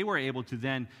 they were able to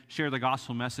then share the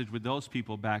gospel message with those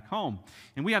people back home.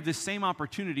 And we have this same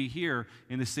opportunity here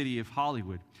in the city of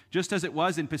Hollywood. Just as it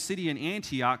was in Pisidian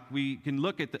Antioch, we can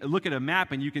look at a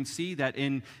map, and you can see that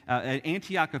in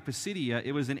Antioch of Pisidia,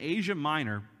 it was in Asia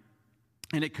Minor,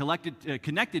 and it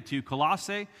connected to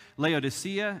Colossae,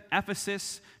 Laodicea,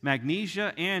 Ephesus,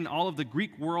 Magnesia, and all of the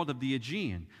Greek world of the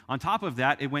Aegean. On top of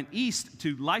that, it went east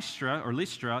to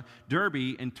Lystra,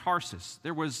 Derbe, and Tarsus.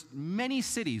 There was many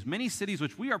cities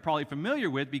which we are probably familiar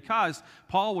with because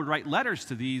Paul would write letters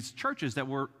to these churches that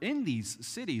were in these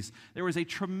cities. There was a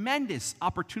tremendous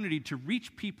opportunity to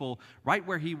reach people right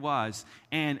where he was,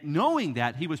 and knowing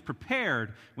that, he was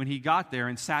prepared when he got there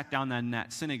and sat down in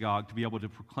that synagogue to be able to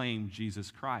proclaim Jesus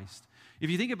Christ. If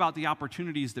you think about the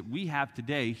opportunities that we have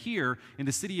today here in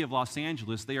the city of Los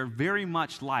Angeles, they are very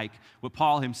much like what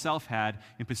Paul himself had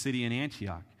in Pisidian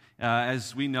Antioch.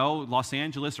 As we know, Los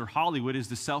Angeles or Hollywood is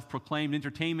the self-proclaimed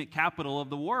entertainment capital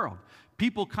of the world.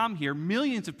 People come here,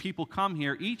 millions of people come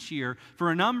here each year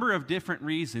for a number of different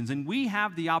reasons, and we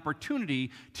have the opportunity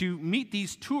to meet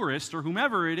these tourists or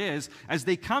whomever it is as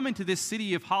they come into this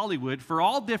city of Hollywood for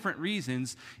all different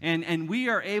reasons, and we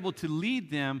are able to lead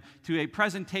them to a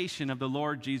presentation of the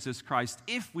Lord Jesus Christ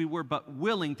if we were but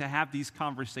willing to have these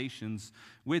conversations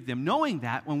with them, knowing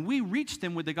that when we reach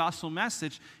them with the gospel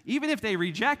message, even if they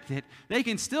reject it, they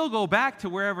can still go back to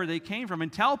wherever they came from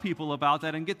and tell people about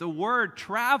that and get the word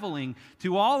traveling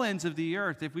to all ends of the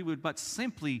earth if we would but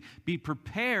simply be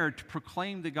prepared to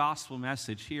proclaim the gospel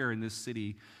message here in this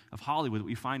city of Hollywood that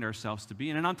we find ourselves to be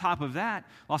in. And on top of that,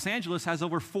 Los Angeles has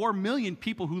over 4 million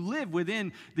people who live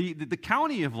within the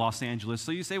county of Los Angeles.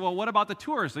 So you say, well, what about the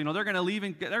tourists? You know, they're going to leave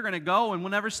and they're going to go and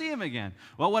we'll never see them again.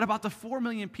 Well, what about the 4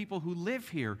 million people who live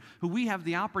here, who we have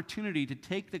the opportunity to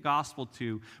take the gospel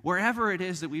to wherever it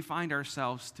is that we find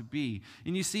ourselves to be?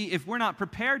 And you see, if we're not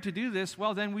prepared to do this,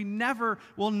 well, then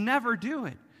we'll never do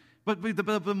it. But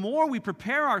the more we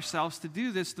prepare ourselves to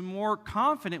do this, the more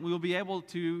confident we will be able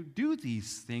to do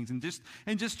these things. And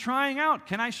just trying out,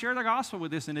 can I share the gospel with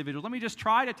this individual? Let me just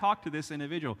try to talk to this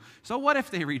individual. So what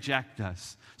if they reject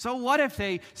us? So what if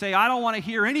they say, I don't want to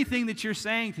hear anything that you're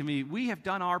saying to me? We have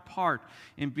done our part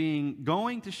in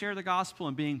going to share the gospel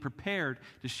and being prepared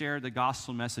to share the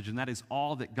gospel message. And that is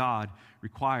all that God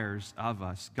requires of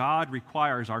us. God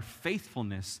requires our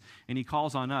faithfulness, and He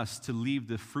calls on us to leave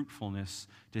the fruitfulness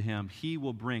to Him. He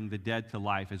will bring the dead to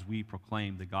life as we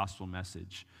proclaim the gospel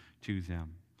message to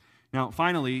them. Now,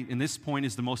 finally, and this point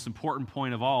is the most important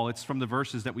point of all, it's from the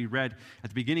verses that we read at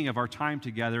the beginning of our time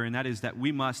together, and that is that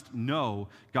we must know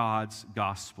God's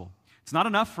gospel. It's not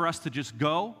enough for us to just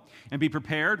go and be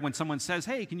prepared when someone says,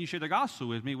 hey, can you share the gospel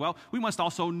with me? Well, we must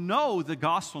also know the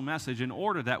gospel message in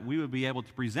order that we would be able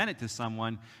to present it to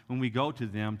someone when we go to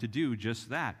them to do just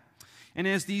that. And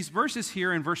as these verses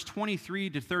here in verse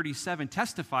 23 to 37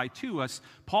 testify to us,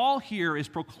 Paul here is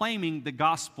proclaiming the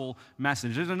gospel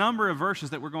message. There's a number of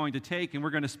verses that we're going to take, and we're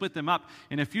going to split them up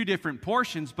in a few different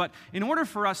portions. But in order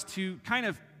for us to kind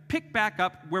of pick back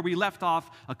up where we left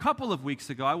off a couple of weeks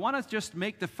ago, I want to just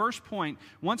make the first point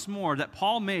once more that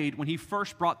Paul made when he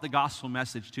first brought the gospel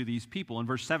message to these people in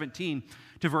verse 17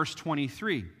 to verse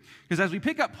 23. Because as we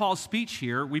pick up Paul's speech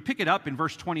here, we pick it up in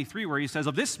verse 23 where he says,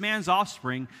 of this man's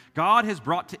offspring, God has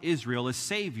brought to Israel a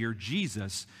Savior,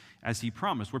 Jesus, as He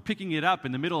promised. We're picking it up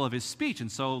in the middle of his speech,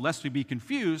 and so lest we be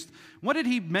confused, what did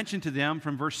he mention to them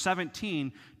from verse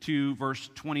 17 to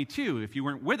verse 22? If you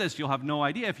weren't with us, you'll have no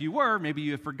idea. If you were, maybe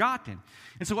you have forgotten.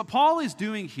 And so what Paul is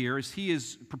doing here is he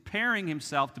is preparing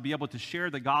himself to be able to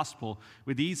share the gospel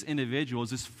with these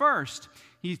individuals. Is first,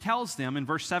 he tells them in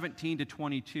verse 17 to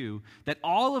 22 that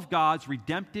all of God's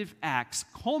redemptive acts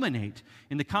culminate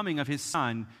in the coming of His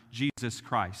Son, Jesus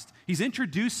Christ. He's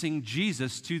introducing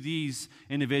Jesus to these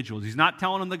individuals. He's not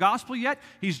telling them the gospel yet.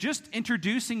 He's just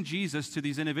introducing Jesus to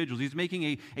these individuals. He's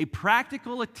making a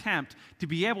practical attempt to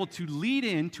be able to lead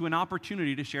into an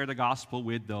opportunity to share the gospel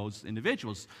with those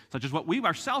individuals, such as what we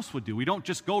ourselves would do. We don't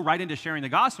just go right into sharing the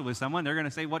gospel with someone. They're going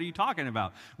to say, what are you talking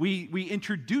about? We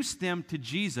introduce them to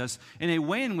Jesus in a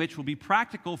way in which will be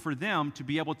practical for them to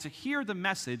be able to hear the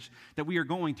message that we are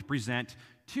going to present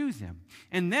to them.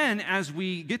 And then as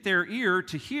we get their ear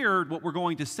to hear what we're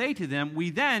going to say to them, we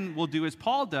then will do as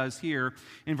Paul does here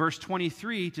in verse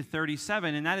 23 to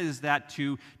 37, and that is that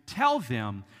to tell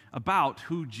them about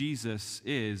who Jesus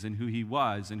is and who He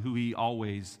was and who He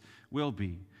always will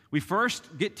be. We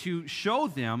first get to show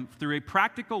them through a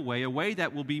practical way, a way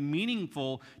that will be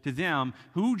meaningful to them,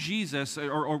 who Jesus,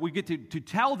 or we get to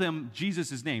tell them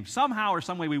Jesus' name. Somehow or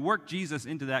some way we work Jesus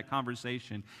into that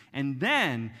conversation. And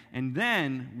then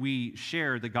we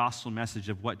share the gospel message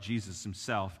of what Jesus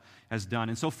Himself has done.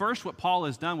 And so first what Paul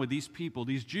has done with these people,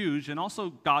 these Jews, and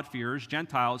also God-fearers,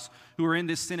 Gentiles, who are in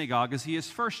this synagogue, is he has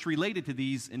first related to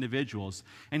these individuals.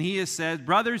 And he has said,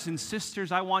 brothers and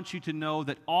sisters, I want you to know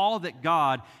that all that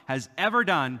God has ever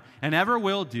done and ever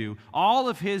will do, all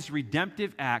of His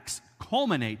redemptive acts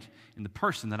culminate in the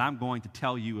person that I'm going to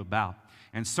tell you about.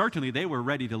 And certainly they were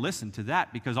ready to listen to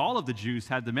that because all of the Jews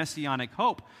had the messianic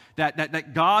hope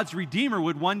that God's Redeemer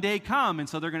would one day come. And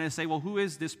so they're going to say, well, who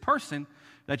is this person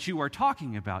that you are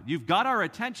talking about? You've got our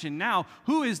attention now.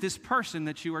 Who is this person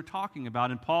that you are talking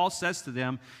about? And Paul says to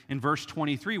them in verse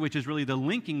 23, which is really the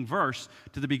linking verse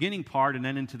to the beginning part and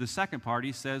then into the second part,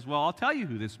 he says, well, I'll tell you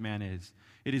who this man is.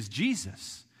 It is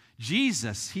Jesus.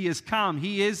 Jesus, he has come.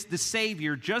 He is the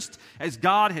Savior. Just as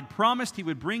God had promised he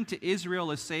would bring to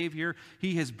Israel a Savior,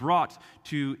 he has brought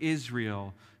to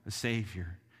Israel a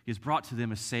Savior. He has brought to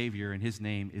them a Savior, and his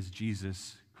name is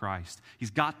Jesus Christ.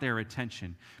 He's got their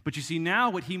attention. But you see,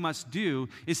 now what he must do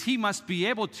is he must be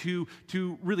able to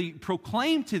really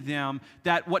proclaim to them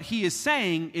that what he is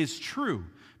saying is true.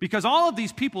 Because all of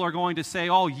these people are going to say,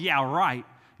 oh, yeah, right.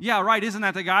 Yeah, right. Isn't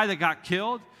that the guy that got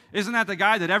killed? Isn't that the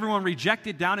guy that everyone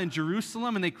rejected down in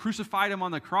Jerusalem and they crucified him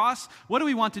on the cross? What do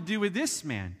we want to do with this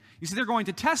man? You see, they're going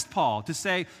to test Paul to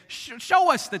say,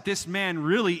 show us that this man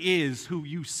really is who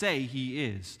you say he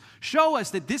is. Show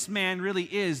us that this man really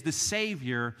is the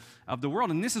Savior of the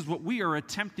world. And this is what we are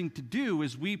attempting to do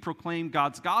as we proclaim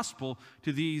God's gospel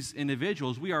to these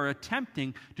individuals. We are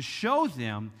attempting to show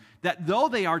them that though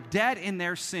they are dead in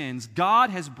their sins, God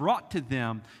has brought to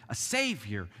them a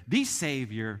Savior, the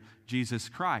Savior, Jesus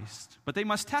Christ. But they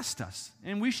must test us,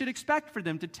 and we should expect for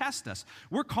them to test us.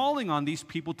 We're calling on these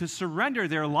people to surrender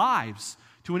their lives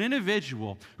to an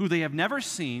individual who they have never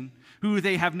seen, who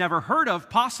they have never heard of,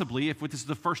 possibly, if this is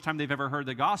the first time they've ever heard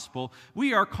the gospel.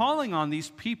 We are calling on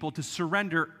these people to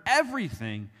surrender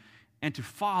everything and to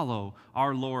follow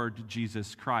our Lord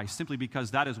Jesus Christ, simply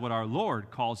because that is what our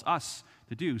Lord calls us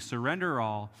to do, surrender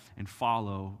all and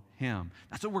follow him.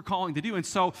 That's what we're calling to do. And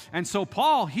so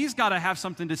Paul, he's got to have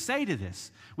something to say to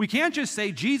this. We can't just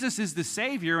say Jesus is the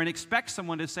Savior and expect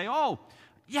someone to say, oh,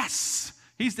 yes,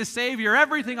 he's the Savior,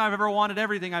 everything I've ever wanted,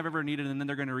 everything I've ever needed, and then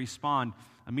they're going to respond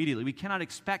immediately. We cannot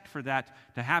expect for that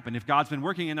to happen. If God's been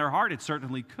working in their heart, it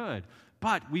certainly could.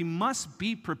 But we must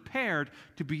be prepared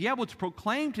to be able to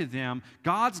proclaim to them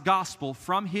God's gospel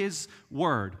from his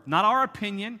word. Not our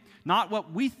opinion, not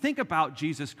what we think about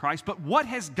Jesus Christ, but what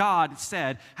has God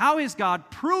said? How has God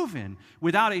proven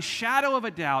without a shadow of a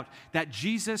doubt that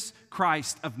Jesus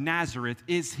Christ of Nazareth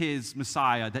is his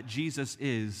Messiah, that Jesus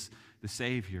is the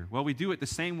Savior? Well, we do it the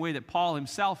same way that Paul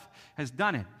himself has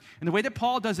done it. And the way that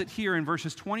Paul does it here in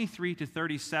verses 23 to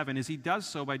 37 is he does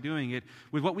so by doing it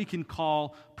with what we can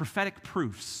call prophetic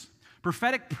proofs.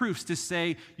 Prophetic proofs to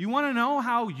say, you want to know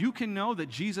how you can know that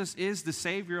Jesus is the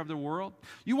Savior of the world?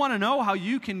 You want to know how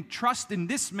you can trust in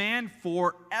this man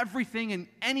for everything and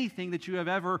anything that you have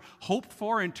ever hoped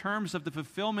for in terms of the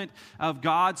fulfillment of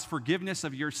God's forgiveness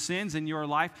of your sins in your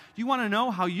life? You want to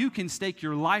know how you can stake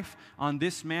your life on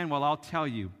this man? Well, I'll tell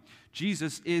you.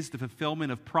 Jesus is the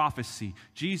fulfillment of prophecy.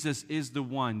 Jesus is the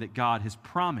one that God has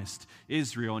promised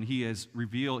Israel, and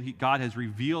God has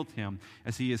revealed him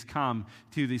as he has come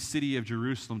to the city of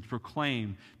Jerusalem to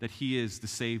proclaim that he is the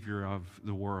Savior of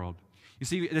the world. You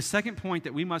see, the second point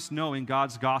that we must know in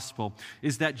God's gospel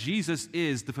is that Jesus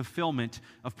is the fulfillment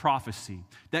of prophecy.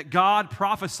 That God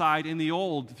prophesied in the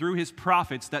old through his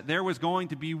prophets that there was going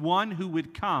to be one who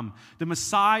would come. The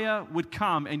Messiah would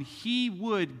come, and he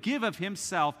would give of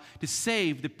himself to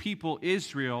save the people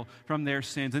Israel from their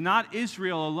sins. And not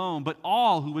Israel alone, but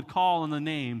all who would call on the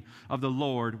name of the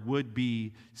Lord would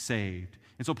be saved.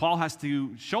 And so Paul has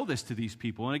to show this to these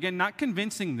people. And again, not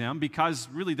convincing them, because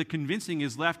really the convincing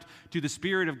is left to the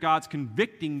Spirit of God's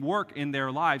convicting work in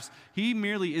their lives. He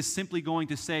merely is simply going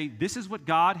to say, this is what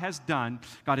God has done.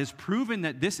 God has proven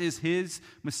that this is his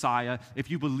Messiah. If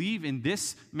you believe in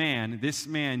this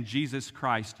man, Jesus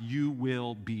Christ, you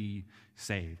will be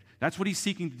saved. That's what he's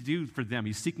seeking to do for them.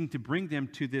 He's seeking to bring them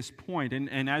to this point.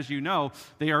 And as you know,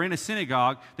 they are in a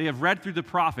synagogue. They have read through the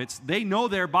prophets. They know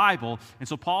their Bible. And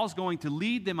so Paul's going to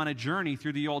lead them on a journey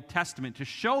through the Old Testament to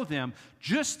show them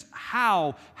just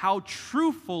how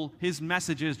truthful his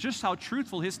message is, just how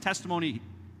truthful his testimony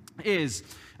is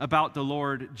about the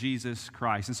Lord Jesus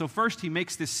Christ. And so first he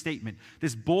makes this statement,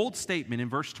 this bold statement in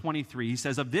verse 23. He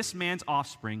says, of this man's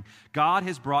offspring, God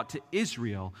has brought to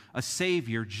Israel a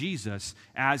Savior, Jesus,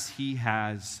 as he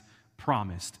has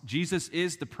promised. Jesus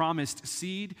is the promised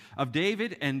seed of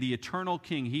David and the eternal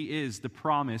King. He is the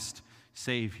promised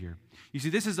Savior. You see,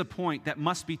 this is a point that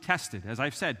must be tested. As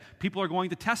I've said, people are going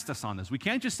to test us on this. We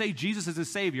can't just say Jesus is a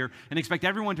Savior and expect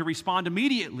everyone to respond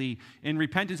immediately in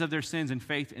repentance of their sins and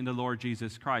faith in the Lord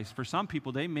Jesus Christ. For some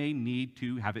people, they may need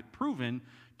to have it proven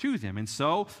to them. And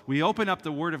so we open up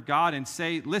the Word of God and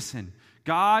say, listen,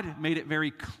 God made it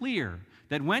very clear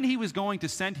that when he was going to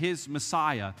send his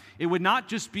Messiah, it would not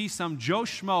just be some Joe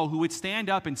Schmo who would stand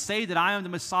up and say that I am the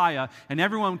Messiah, and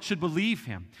everyone should believe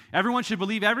him. Everyone should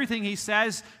believe everything he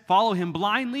says, follow him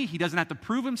blindly. He doesn't have to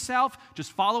prove himself.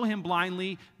 Just follow him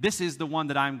blindly. This is the one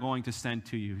that I'm going to send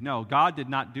to you. No, God did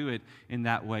not do it in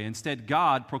that way. Instead,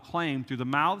 God proclaimed through the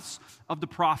mouths of the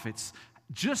prophets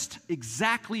just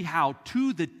exactly how,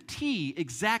 to the T,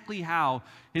 exactly how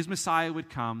his Messiah would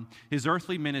come, his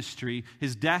earthly ministry,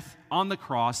 his death on the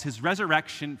cross, his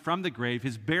resurrection from the grave,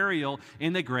 his burial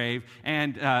in the grave,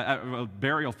 and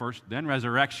burial first, then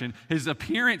resurrection, his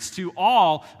appearance to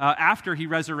all after he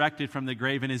resurrected from the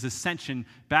grave, and his ascension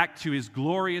back to his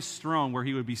glorious throne where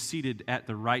he would be seated at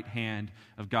the right hand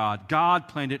of God. God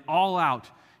planned it all out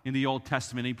in the Old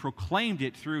Testament. He proclaimed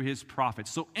it through his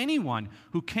prophets. So anyone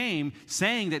who came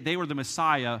saying that they were the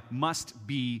Messiah must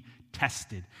be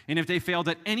tested. And if they failed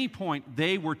at any point,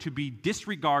 they were to be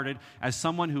disregarded as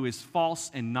someone who is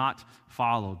false and not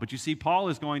followed. But you see, Paul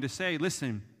is going to say,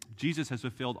 listen, Jesus has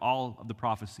fulfilled all of the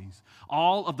prophecies.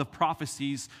 All of the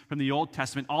prophecies from the Old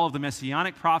Testament, all of the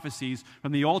messianic prophecies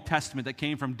from the Old Testament that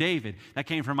came from David, that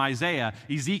came from Isaiah,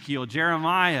 Ezekiel,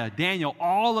 Jeremiah, Daniel,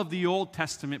 all of the Old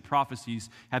Testament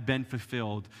prophecies have been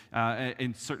fulfilled.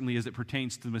 And certainly as it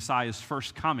pertains to the Messiah's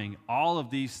first coming, all of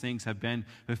these things have been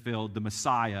fulfilled. The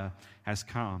Messiah has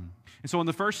come. And so in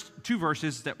the first two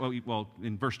verses,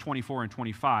 in verse 24 and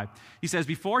 25, he says,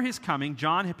 before his coming,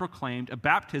 John had proclaimed a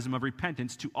baptism of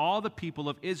repentance to all the people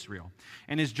of Israel.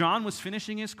 And as John was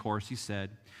finishing his course, he said,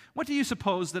 what do you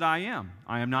suppose that I am?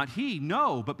 I am not he,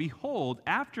 no, but behold,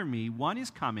 after me one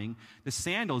is coming, the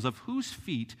sandals of whose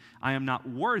feet I am not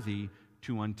worthy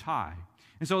to untie.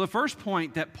 And so the first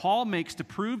point that Paul makes to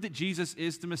prove that Jesus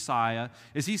is the Messiah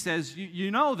is he says, you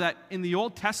know that in the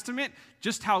Old Testament,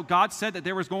 just how God said that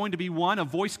there was going to be one, a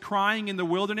voice crying in the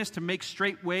wilderness to make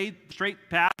straight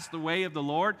past the way of the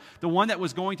Lord, the one that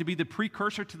was going to be the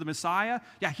precursor to the Messiah.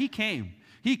 Yeah, he came.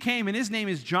 He came, and his name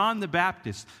is John the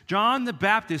Baptist. John the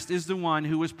Baptist is the one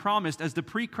who was promised as the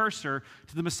precursor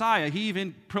to the Messiah. He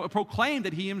even proclaimed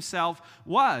that he himself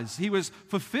was. He was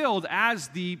fulfilled as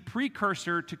the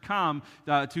precursor to come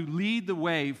to lead the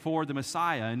way for the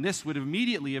Messiah. And this would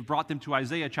immediately have brought them to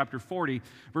Isaiah chapter 40,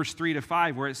 verse 3 to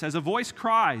 5, where it says, a voice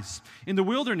cries, in the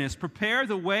wilderness, prepare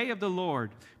the way of the Lord.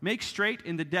 Make straight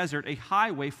in the desert a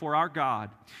highway for our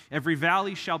God. Every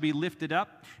valley shall be lifted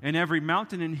up, and every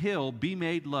mountain and hill be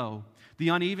made low. The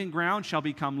uneven ground shall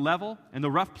become level, and the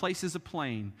rough places a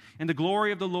plain. And the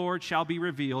glory of the Lord shall be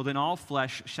revealed, and all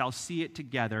flesh shall see it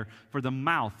together, for the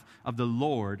mouth of the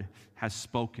Lord has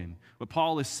spoken. What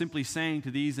Paul is simply saying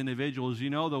to these individuals,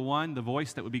 you know the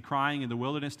voice that would be crying in the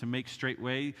wilderness to make straight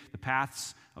way the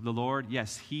paths of the Lord?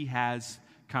 Yes, he has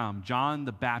come. John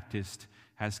the Baptist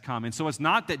has come. And so it's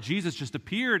not that Jesus just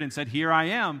appeared and said, here I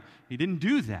am. He didn't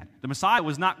do that. The Messiah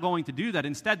was not going to do that.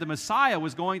 Instead, the Messiah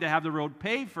was going to have the road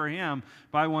paved for him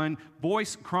by one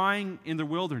voice crying in the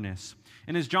wilderness.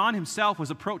 And as John himself was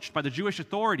approached by the Jewish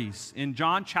authorities in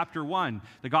John chapter 1,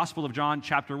 the Gospel of John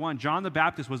chapter 1, John the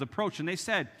Baptist was approached and they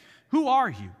said, who are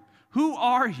you? Who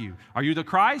are you? Are you the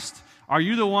Christ? Are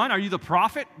you the one? Are you the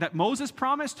prophet that Moses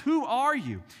promised? Who are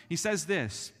you? He says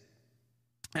this.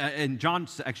 And John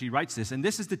actually writes this, and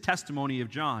this is the testimony of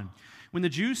John. When the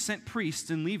Jews sent priests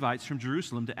and Levites from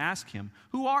Jerusalem to ask him,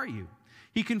 who are you?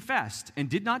 He confessed and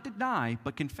did not deny,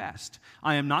 but confessed,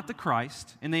 I am not the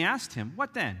Christ. And they asked him,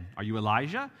 what then? Are you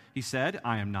Elijah? He said,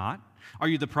 I am not. Are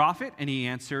you the prophet? And he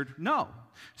answered, no.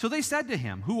 So they said to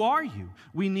him, who are you?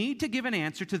 We need to give an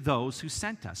answer to those who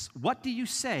sent us. What do you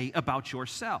say about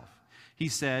yourself? He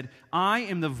said, I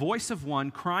am the voice of one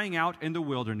crying out in the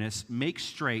wilderness, make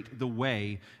straight the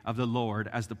way of the Lord,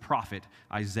 as the prophet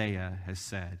Isaiah has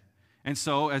said. And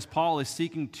so, as Paul is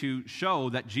seeking to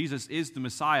show that Jesus is the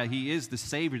Messiah, he is the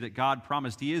Savior that God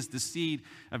promised, he is the seed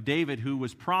of David who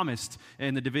was promised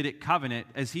in the Davidic covenant,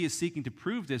 as he is seeking to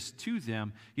prove this to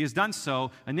them, he has done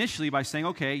so initially by saying,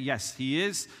 okay, yes, he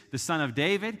is the son of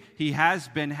David. He has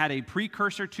had a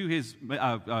precursor to his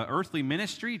earthly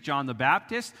ministry, John the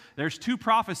Baptist. There's two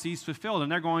prophecies fulfilled,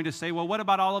 and they're going to say, well, what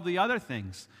about all of the other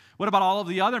things? What about all of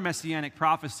the other messianic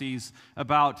prophecies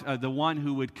about the one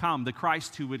who would come, the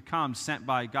Christ who would come, sent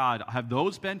by God? Have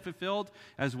those been fulfilled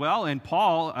as well? And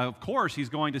Paul, of course, he's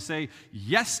going to say,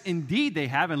 yes, indeed they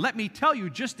have. And let me tell you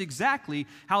just exactly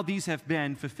how these have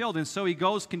been fulfilled. And so he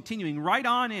goes continuing right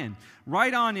on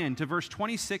in to verse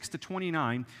 26 to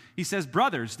 29. He says,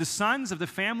 brothers, the sons of the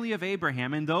family of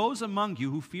Abraham, and those among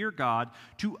you who fear God,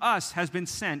 to us has been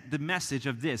sent the message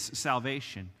of this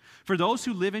salvation. For those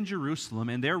who live in Jerusalem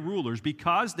and their rulers,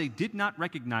 because they did not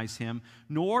recognize him,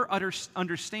 nor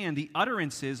understand the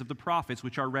utterances of the prophets,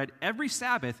 which are read every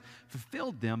Sabbath,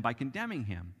 fulfilled them by condemning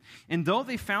him. And though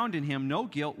they found in him no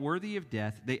guilt worthy of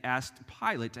death, they asked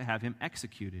Pilate to have him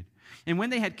executed. And when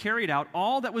they had carried out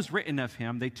all that was written of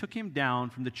him, they took him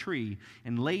down from the tree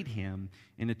and laid him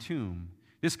in a tomb.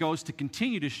 This goes to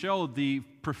continue to show the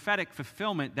prophetic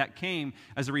fulfillment that came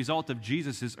as a result of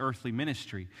Jesus' earthly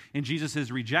ministry. In Jesus'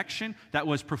 rejection, that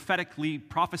was prophetically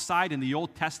prophesied in the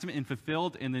Old Testament and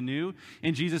fulfilled in the New.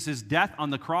 In Jesus' death on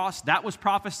the cross, that was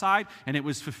prophesied and it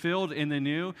was fulfilled in the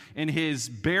New. In his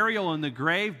burial in the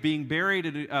grave, being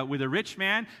buried with a rich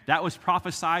man, that was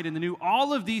prophesied in the New.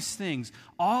 All of these things,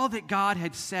 all that God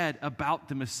had said about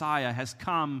the Messiah has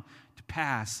come to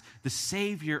pass. The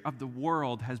Savior of the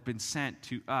world has been sent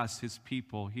to us, his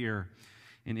people here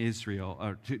in Israel,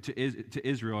 or to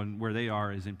Israel, and where they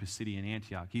are is in Pisidian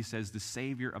Antioch. He says the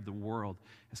Savior of the world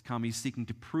has come. He's seeking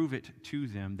to prove it to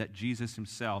them that Jesus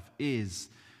himself is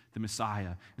the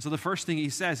Messiah. And so the first thing he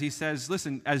says,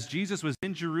 listen, as Jesus was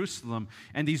in Jerusalem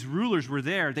and these rulers were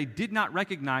there, they did not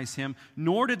recognize him,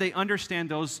 nor did they understand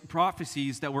those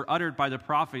prophecies that were uttered by the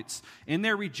prophets. In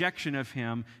their rejection of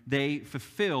him, they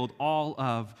fulfilled all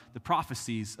of the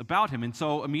prophecies about him. And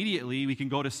so immediately we can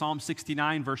go to Psalm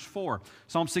 69, verse 4.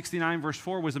 Psalm 69, verse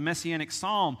 4 was a messianic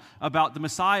psalm about the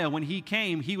Messiah. When he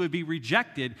came, he would be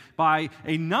rejected by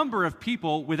a number of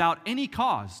people without any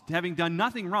cause. Having done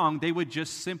nothing wrong, they would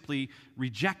just simply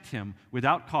reject him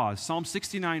without cause. Psalm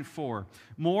 69, 4.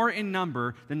 More in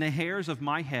number than the hairs of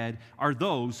my head are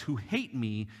those who hate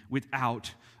me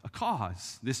without a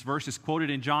cause. This verse is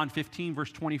quoted in John 15,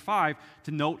 verse 25,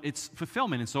 to note its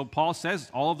fulfillment. And so Paul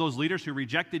says all of those leaders who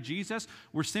rejected Jesus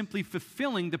were simply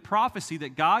fulfilling the prophecy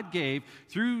that God gave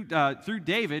through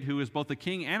David, who is both a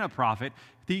king and a prophet.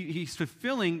 He's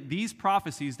fulfilling these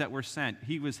prophecies that were sent.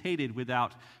 He was hated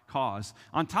without cause.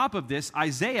 On top of this,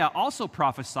 Isaiah also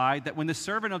prophesied that when the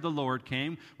servant of the Lord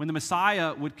came, when the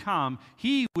Messiah would come,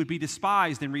 he would be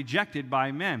despised and rejected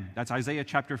by men. That's Isaiah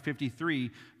chapter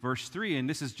 53, verse 3. And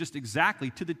this is just exactly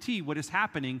to the T what is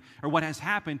happening, or what has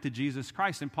happened to Jesus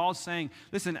Christ. And Paul's saying,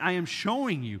 listen, I am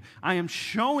showing you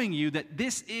that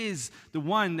this is the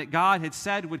one that God had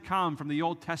said would come from the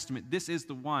Old Testament. This is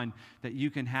the one that you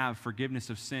can have forgiveness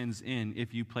of sins in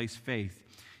if you place faith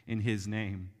in his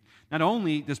name. Not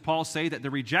only does Paul say that the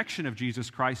rejection of Jesus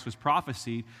Christ was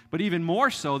prophesied, but even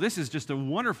more so, this is just a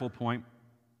wonderful point.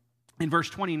 In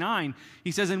verse 29,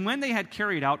 he says, and when they had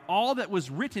carried out all that was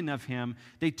written of him,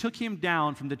 they took him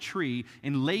down from the tree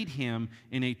and laid him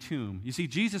in a tomb. You see,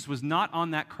 Jesus was not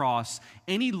on that cross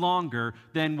any longer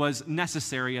than was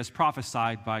necessary as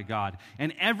prophesied by God.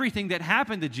 And everything that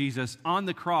happened to Jesus on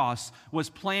the cross was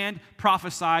planned,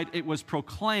 prophesied, it was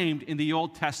proclaimed in the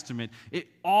Old Testament. It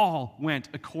all went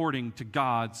according to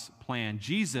God's plan.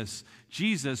 Jesus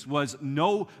was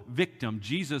no victim.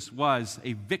 Jesus was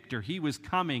a victor. He was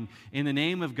coming in the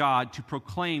name of God to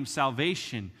proclaim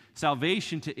salvation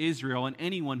to Israel and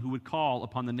anyone who would call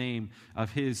upon the name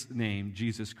of his name,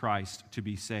 Jesus Christ, to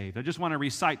be saved. I just want to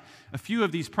recite a few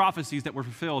of these prophecies that were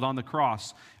fulfilled on the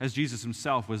cross as Jesus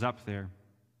himself was up there.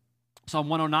 Psalm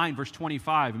 109, verse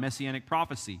 25, a messianic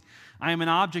prophecy. I am an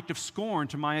object of scorn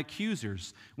to my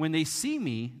accusers. When they see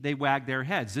me, they wag their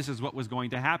heads. This is what was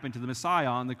going to happen to the Messiah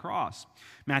on the cross.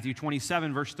 Matthew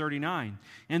 27, verse 39.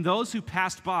 And those who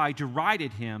passed by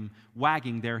derided him,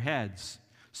 wagging their heads.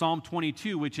 Psalm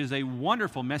 22, which is a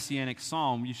wonderful messianic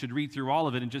psalm. You should read through all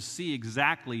of it and just see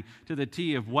exactly to the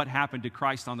T of what happened to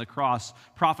Christ on the cross,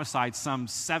 prophesied some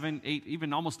 7, 8,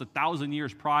 even almost 1,000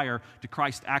 years prior to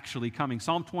Christ actually coming.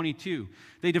 Psalm 22,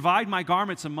 they divide my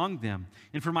garments among them,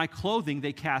 and for my clothing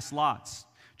they cast lots.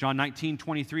 John 19,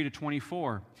 23 to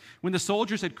 24. When the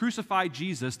soldiers had crucified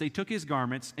Jesus, they took his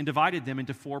garments and divided them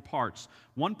into 4 parts,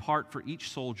 1 part for each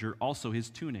soldier, also his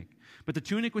tunic. But the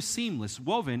tunic was seamless,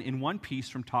 woven in one piece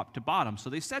from top to bottom. So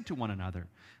they said to one another,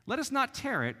 let us not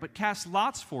tear it, but cast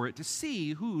lots for it to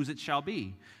see whose it shall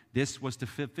be. This was to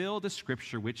fulfill the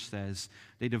scripture which says,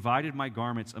 they divided my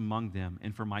garments among them,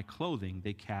 and for my clothing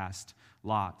they cast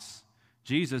lots.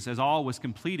 Jesus, as all was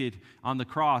completed on the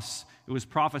cross, it was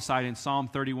prophesied in Psalm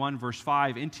 31, verse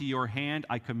 5, into your hand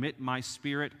I commit my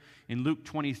spirit. In Luke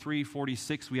 23,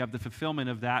 46, we have the fulfillment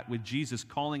of that with Jesus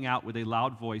calling out with a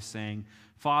loud voice saying,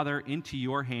 Father, into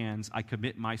your hands I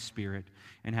commit my spirit.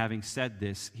 And having said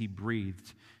this, he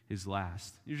breathed his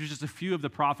last. These are just a few of the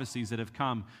prophecies that have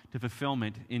come to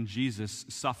fulfillment in Jesus'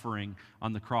 suffering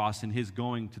on the cross and his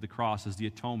going to the cross as the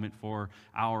atonement for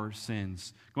our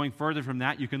sins. Going further from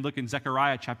that, you can look in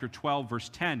Zechariah chapter 12, verse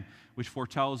 10, which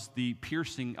foretells the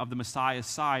piercing of the Messiah's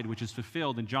side, which is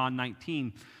fulfilled in John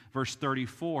 19, verse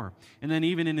 34. And then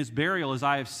even in his burial, as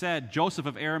I have said, Joseph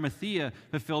of Arimathea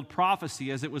fulfilled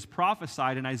prophecy as it was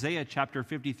prophesied in Isaiah chapter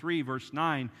 53, verse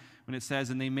 9, when it says,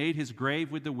 and they made his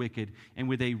grave with the wicked and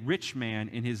with a rich man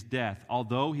in his death,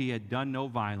 although he had done no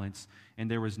violence, and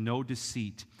there was no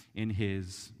deceit in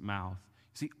his mouth.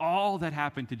 See, all that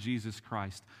happened to Jesus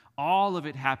Christ, All of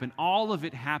it happened. All of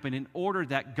it happened in order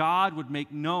that God would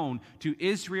make known to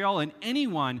Israel and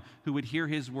anyone who would hear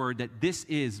his word that this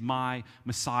is my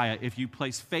Messiah. If you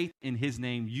place faith in his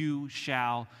name, you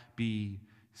shall be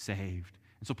saved.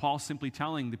 And so Paul's simply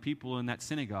telling the people in that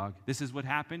synagogue, this is what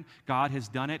happened. God has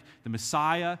done it. The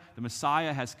Messiah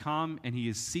has come, and he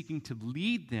is seeking to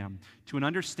lead them to an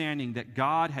understanding that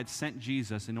God had sent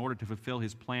Jesus in order to fulfill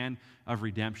his plan of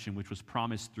redemption, which was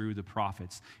promised through the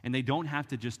prophets. And they don't have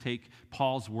to just take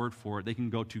Paul's word for it. They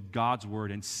can go to God's word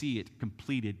and see it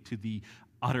completed to the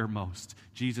uttermost.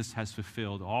 Jesus has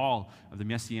fulfilled all of the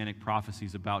messianic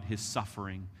prophecies about his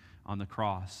suffering on the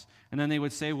cross. And then they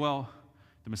would say, well,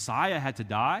 the Messiah had to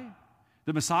die?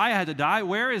 The Messiah had to die?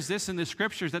 Where is this in the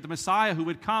Scriptures that the Messiah who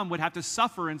would come would have to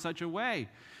suffer in such a way?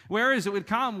 Where is it would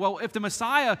come? Well, if the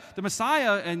Messiah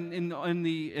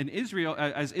in Israel,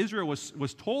 as Israel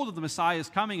was told that the Messiah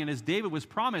is coming, and as David was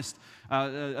promised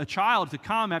a child to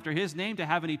come after his name to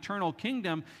have an eternal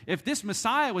kingdom, if this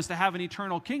Messiah was to have an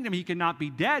eternal kingdom, he cannot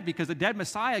be dead, because a dead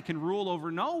Messiah can rule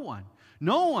over no one.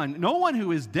 No one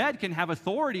who is dead can have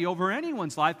authority over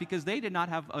anyone's life, because they did not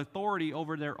have authority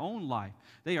over their own life.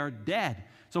 They are dead.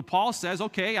 So Paul says,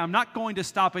 okay, I'm not going to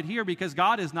stop it here, because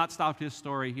God has not stopped his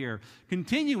story here.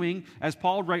 Continuing, as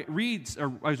Paul reads,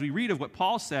 or as we read of what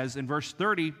Paul says in verse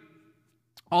 30,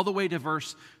 all the way to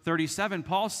verse 37,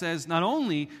 Paul says, not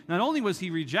only was he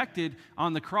rejected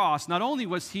on the cross, not only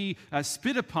was he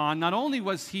spit upon, not only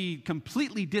was he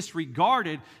completely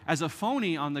disregarded as a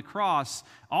phony on the cross,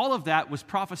 all of that was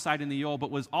prophesied in the old, but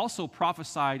was also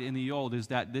prophesied in the old is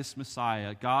that this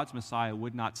Messiah, God's Messiah,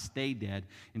 would not stay dead.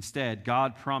 Instead,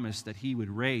 God promised that he would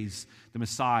raise the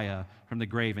Messiah from the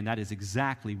grave, and that is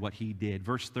exactly what he did.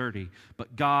 Verse 30,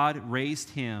 but God raised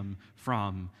him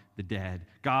from the dead.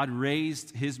 God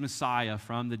raised his Messiah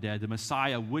from the dead. The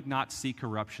Messiah would not see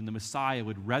corruption. The Messiah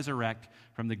would resurrect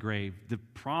from the grave. The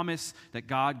promise that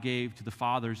God gave to the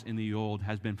fathers in the old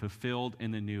has been fulfilled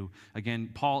in the new.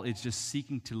 Again, Paul is just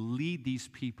seeking to lead these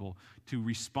people to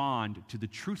respond to the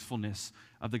truthfulness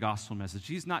of the gospel message.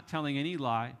 He's not telling any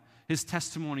lie. His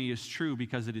testimony is true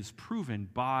because it is proven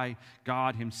by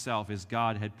God himself, as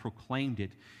God had proclaimed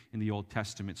it in the Old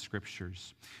Testament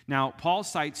scriptures. Now, Paul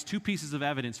cites two pieces of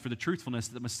evidence for the truthfulness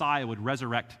that the Messiah would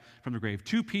resurrect from the grave.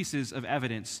 Two pieces of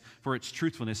evidence for its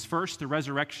truthfulness. First, the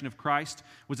resurrection of Christ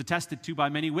was attested to by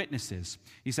many witnesses.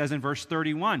 He says in verse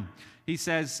 31, he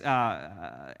says,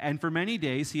 and for many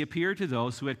days he appeared to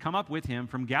those who had come up with him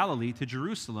from Galilee to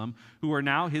Jerusalem, who are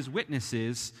now his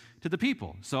witnesses to the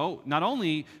people. So not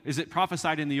only is it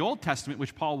prophesied in the Old Testament,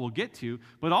 which Paul will get to,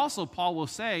 but also Paul will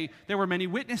say there were many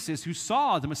witnesses who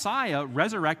saw the Messiah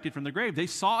resurrected from the grave. They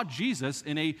saw Jesus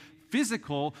in a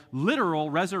physical, literal,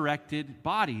 resurrected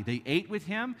body. They ate with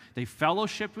him. They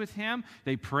fellowshiped with him.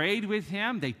 They prayed with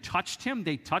him. They touched him.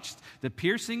 They touched the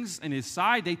piercings in his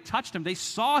side. They touched him. They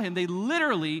saw him. They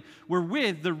literally were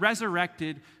with the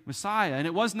resurrected Messiah. And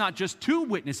it was not just two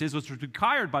witnesses, which was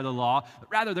required by the law, but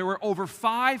rather there were over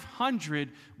 500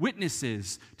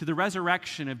 witnesses to the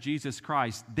resurrection of Jesus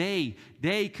Christ. They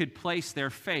could place their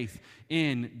faith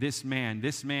in this man.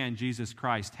 This man, Jesus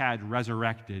Christ, had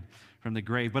resurrected from the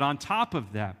grave. But on top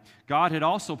of that, God had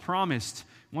also promised,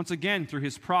 once again through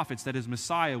his prophets, that his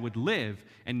Messiah would live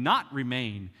and not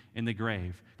remain in the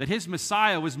grave. That his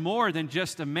Messiah was more than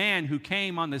just a man who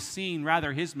came on the scene.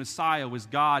 Rather, his Messiah was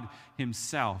God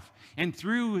himself. And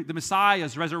through the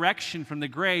Messiah's resurrection from the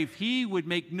grave, he would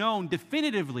make known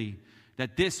definitively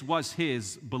that this was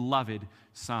his beloved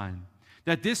Son.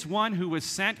 That this one who was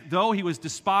sent, though he was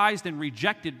despised and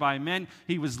rejected by men,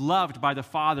 he was loved by the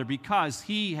Father because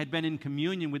he had been in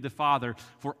communion with the Father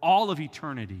for all of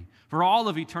eternity. For all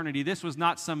of eternity, this was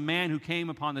not some man who came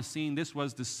upon the scene. This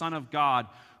was the Son of God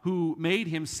who made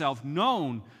himself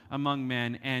known among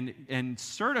men and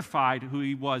certified who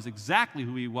he was, exactly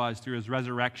who he was, through his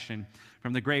resurrection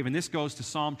from the grave. And this goes to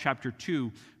Psalm chapter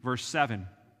 2, verse 7.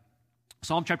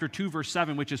 Psalm chapter 2, verse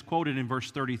 7, which is quoted in verse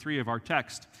 33 of our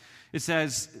text. It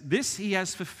says, "This he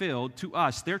has fulfilled to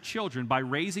us, their children, by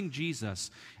raising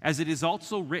Jesus, as it is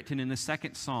also written in the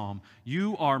second psalm,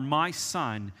 'You are my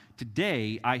son,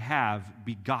 today I have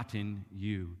begotten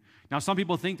you.'" Now, some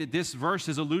people think that this verse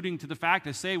is alluding to the fact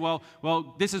to say, well,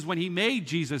 this is when he made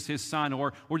Jesus his son,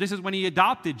 or this is when he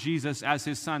adopted Jesus as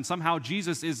his son. Somehow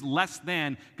Jesus is less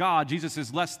than God. Jesus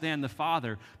is less than the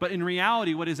Father. But in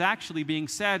reality, what is actually being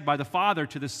said by the Father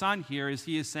to the Son here is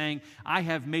he is saying, I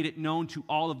have made it known to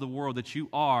all of the world that you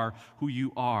are who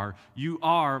you are. You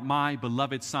are my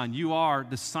beloved Son. You are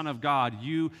the Son of God.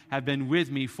 You have been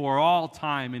with me for all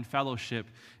time in fellowship.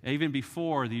 Even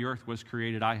before the earth was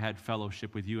created, I had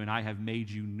fellowship with you, and I have made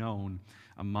you known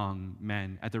among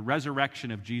men. At the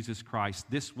resurrection of Jesus Christ,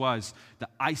 this was the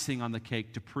icing on the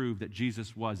cake to prove that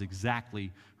Jesus was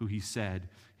exactly who he said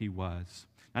he was.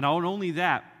 And not only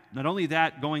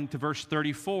that, going to verse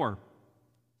 34.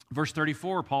 Verse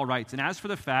 34, Paul writes, "And as for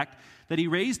the fact that he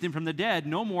raised him from the dead,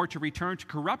 no more to return to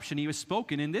corruption, he was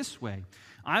spoken in this way,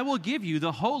 I will give you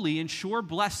the holy and sure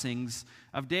blessings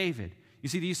of David." You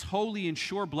see, these holy and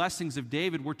sure blessings of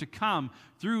David were to come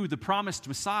through the promised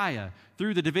Messiah,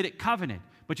 through the Davidic covenant.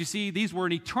 But you see, these were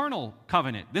an eternal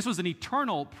covenant. This was an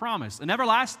eternal promise, an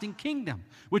everlasting kingdom,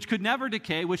 which could never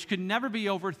decay, which could never be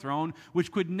overthrown,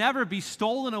 which could never be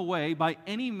stolen away by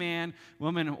any man,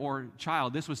 woman, or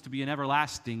child. This was to be an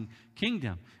everlasting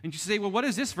kingdom. And you say, well, what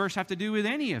does this verse have to do with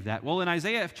any of that? Well, in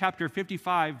Isaiah chapter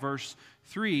 55, verse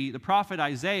 3, the prophet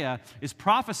Isaiah is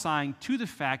prophesying to the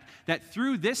fact that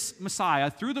through this Messiah,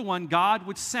 through the one God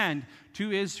would send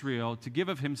to Israel to give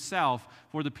of himself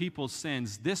for the people's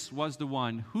sins, this was the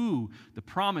one who the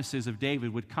promises of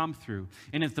David would come through.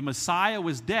 And if the Messiah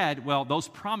was dead, well, those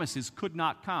promises could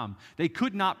not come. They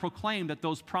could not proclaim that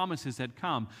those promises had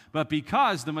come. But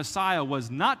because the Messiah was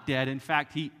not dead, in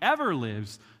fact, he ever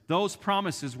lives, those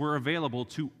promises were available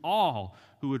to all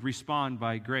who would respond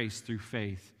by grace through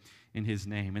faith in his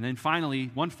name. And then finally,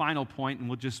 one final point, and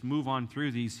we'll just move on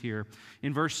through these here.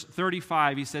 In verse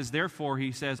 35, he says, "Therefore,"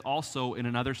 he says also in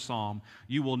another psalm,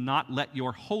 "you will not let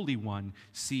your Holy One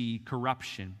see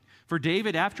corruption." For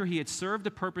David, after he had served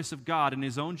the purpose of God in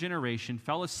his own generation,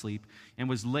 fell asleep and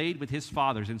was laid with his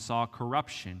fathers and saw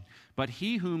corruption. But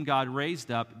he whom God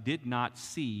raised up did not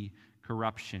see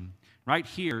corruption. Right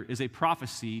here is a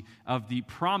prophecy of the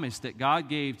promise that God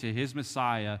gave to his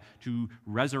Messiah to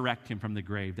resurrect him from the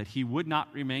grave, that he would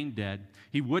not remain dead,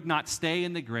 he would not stay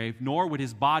in the grave, nor would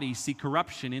his body see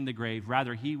corruption in the grave.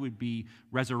 Rather, he would be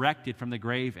resurrected from the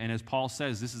grave. And as Paul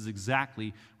says, this is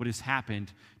exactly what has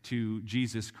happened to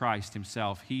Jesus Christ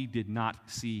himself. He did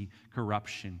not see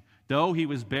corruption. Though he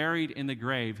was buried in the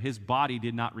grave, his body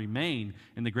did not remain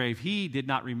in the grave. He did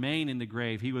not remain in the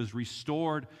grave. He was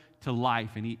restored to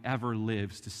life, and he ever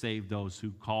lives to save those who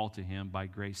call to him by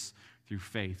grace through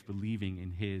faith, believing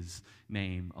in his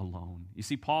name alone. You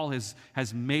see, Paul has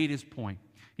made his point.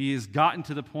 He has gotten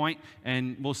to the point,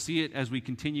 and we'll see it as we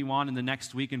continue on in the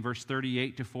next week in verse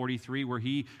 38 to 43, where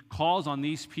he calls on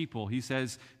these people. He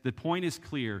says, the point is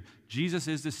clear. Jesus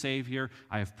is the Savior.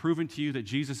 I have proven to you that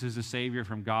Jesus is the Savior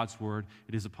from God's Word.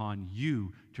 It is upon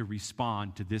you to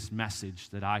respond to this message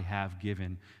that I have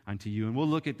given unto you. And we'll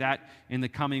look at that in the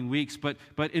coming weeks. But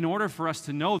in order for us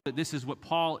to know that this is what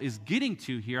Paul is getting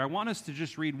to here, I want us to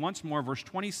just read once more verse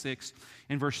 26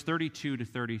 and verse 32 to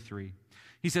 33.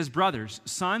 He says, "Brothers,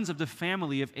 sons of the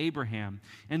family of Abraham,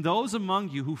 and those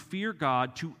among you who fear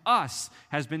God, to us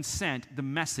has been sent the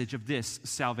message of this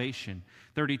salvation."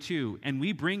 32, "And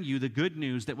we bring you the good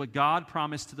news that what God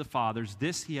promised to the fathers,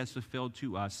 this he has fulfilled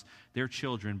to us, their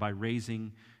children, by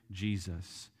raising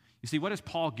Jesus." You see, what is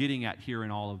Paul getting at here in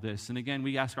all of this? And again,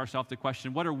 we ask ourselves the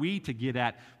question, what are we to get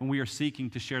at when we are seeking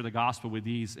to share the gospel with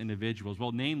these individuals?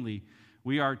 Well, namely,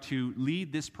 we are to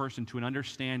lead this person to an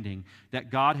understanding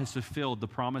that God has fulfilled the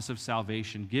promise of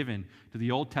salvation given to the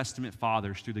Old Testament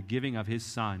fathers through the giving of his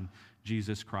Son,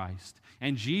 Jesus Christ.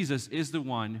 And Jesus is the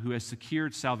one who has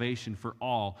secured salvation for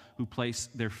all who place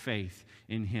their faith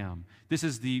in him. This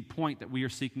is the point that we are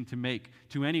seeking to make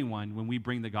to anyone when we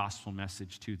bring the gospel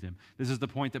message to them. This is the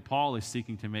point that Paul is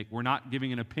seeking to make. We're not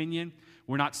giving an opinion.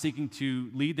 We're not seeking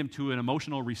to lead them to an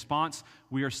emotional response.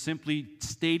 We are simply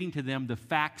stating to them the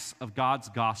facts of God's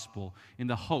gospel in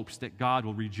the hopes that God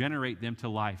will regenerate them to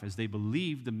life as they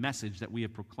believe the message that we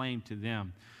have proclaimed to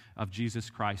them of Jesus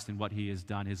Christ and what he has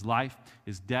done, his life,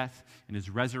 his death, and his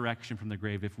resurrection from the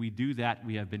grave. If we do that,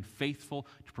 we have been faithful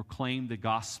to proclaim the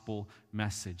gospel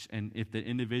message. And if the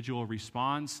individual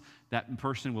responds, that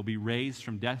person will be raised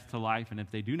from death to life. And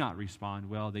if they do not respond,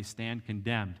 well, they stand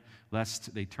condemned,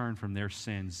 lest they turn from their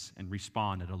sins and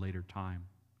respond at a later time.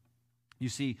 You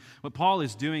see, what Paul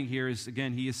is doing here is,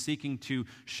 again, he is seeking to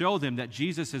show them that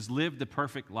Jesus has lived the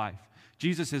perfect life.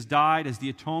 Jesus has died as the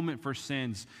atonement for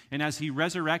sins, and as he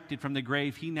resurrected from the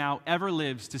grave, he now ever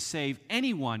lives to save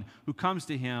anyone who comes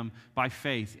to him by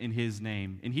faith in his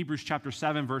name. In Hebrews chapter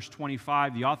 7, verse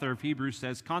 25, the author of Hebrews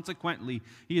says, "Consequently,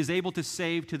 he is able to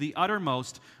save to the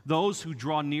uttermost those who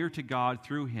draw near to God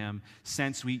through him,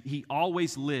 since he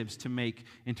always lives to make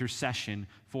intercession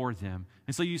for them."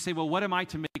 And so you say, well, what am I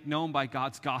to make known by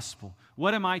God's gospel?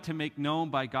 What am I to make known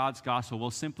by God's gospel?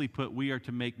 Well, simply put, we are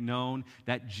to make known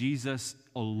that Jesus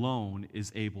alone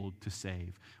is able to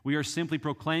save. We are simply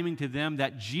proclaiming to them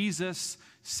that Jesus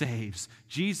saves.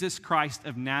 Jesus Christ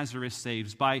of Nazareth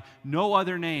saves. By no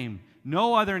other name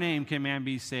no other name can man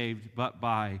be saved but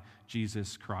by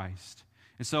Jesus Christ.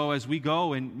 And so as we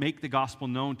go and make the gospel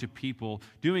known to people,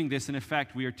 doing this in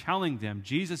effect, we are telling them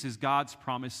Jesus is God's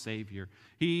promised Savior.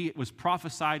 He was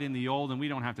prophesied in the old, and we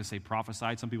don't have to say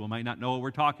prophesied. Some people might not know what we're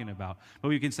talking about. But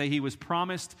we can say he was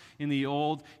promised in the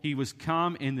old, he was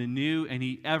come in the new, and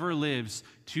he ever lives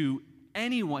to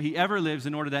anyone. He ever lives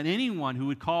in order that anyone who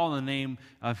would call on the name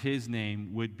of his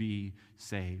name would be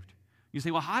saved. You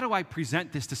say, well, how do I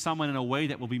present this to someone in a way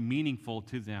that will be meaningful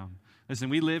to them? Listen,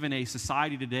 we live in a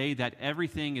society today that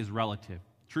everything is relative.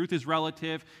 Truth is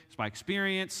relative. It's by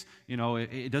experience.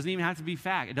 It doesn't even have to be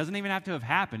fact. It doesn't even have to have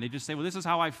happened. They just say, well, this is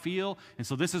how I feel, and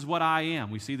so this is what I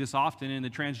am. We see this often in the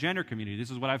transgender community.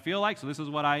 This is what I feel like, so this is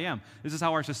what I am. This is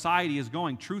how our society is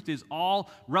going. Truth is all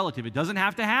relative. It doesn't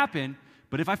have to happen,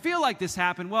 but if I feel like this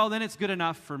happened, well, then it's good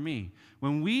enough for me.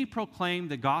 When we proclaim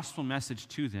the gospel message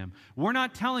to them, we're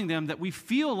not telling them that we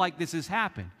feel like this has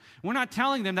happened. We're not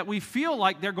telling them that we feel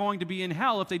like they're going to be in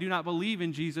hell if they do not believe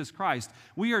in Jesus Christ.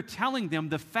 We are telling them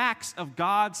the facts of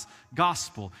God's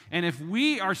gospel. And if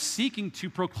we are seeking to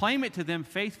proclaim it to them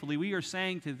faithfully, we are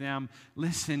saying to them,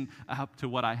 listen up to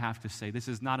what I have to say. This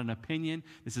is not an opinion.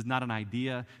 This is not an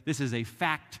idea. This is a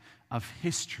fact of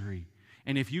history.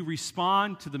 And if you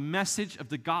respond to the message of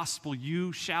the gospel,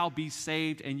 you shall be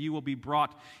saved and you will be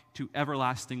brought to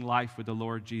everlasting life with the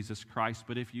Lord Jesus Christ.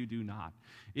 But if you do not,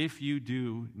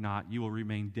 you will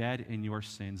remain dead in your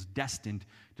sins, destined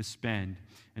to spend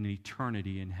an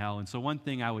eternity in hell. And so one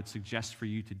thing I would suggest for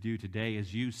you to do today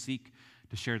as you seek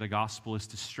to share the gospel is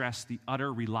to stress the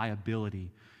utter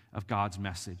reliability of God's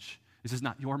message. This is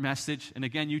not your message. And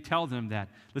again, you tell them that.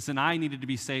 Listen, I needed to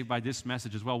be saved by this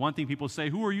message as well. One thing people say,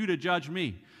 who are you to judge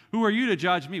me? Who are you to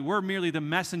judge me? We're merely the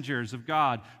messengers of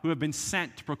God who have been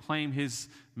sent to proclaim his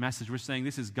message. We're saying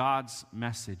this is God's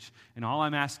message. And all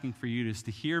I'm asking for you is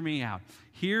to hear me out.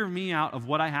 Hear me out of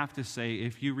what I have to say.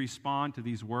 If you respond to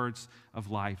these words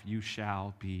of life, you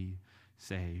shall be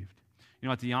saved.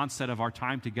 At the onset of our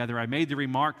time together, I made the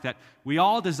remark that we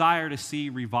all desire to see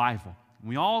revival.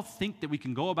 We all think that we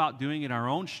can go about doing it in our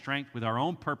own strength with our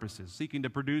own purposes, seeking to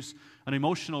produce an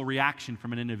emotional reaction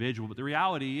from an individual. But the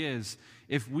reality is,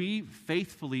 if we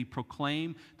faithfully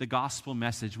proclaim the gospel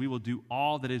message, we will do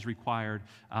all that is required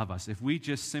of us. If we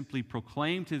just simply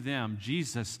proclaim to them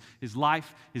Jesus, his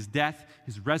life, his death,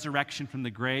 his resurrection from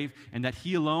the grave, and that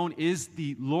he alone is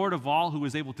the Lord of all who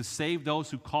is able to save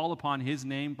those who call upon his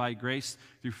name by grace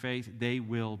through faith, they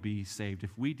will be saved.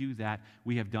 If we do that,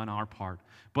 we have done our part.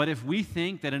 But if we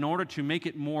think that in order to make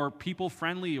it more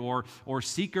people-friendly or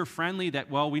seeker-friendly, that,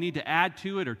 well, we need to add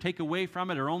to it or take away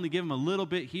from it or only give them a little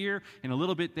bit here and a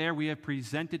little bit there, we have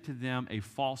presented to them a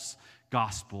false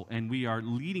gospel, and we are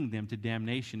leading them to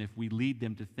damnation if we lead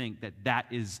them to think that that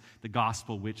is the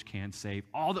gospel which can save.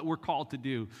 All that we're called to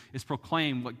do is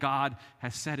proclaim what God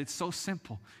has said. It's so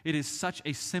simple. It is such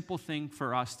a simple thing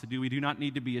for us to do. We do not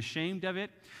need to be ashamed of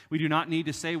it. We do not need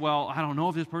to say, well, I don't know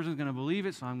if this person is going to believe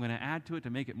it, so I'm going to add to it to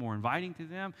make it more inviting to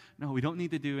them. No, we don't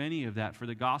need to do any of that, for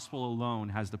the gospel alone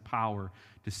has the power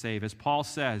to save. As Paul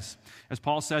says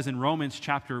in Romans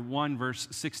chapter 1, verse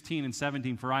 16 and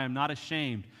 17, for I am not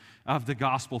ashamed of the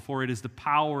gospel, for it is the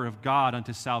power of God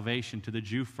unto salvation to the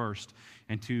Jew first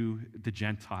and to the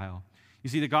Gentile. You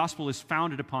see, the gospel is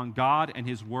founded upon God and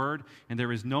his word, and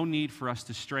there is no need for us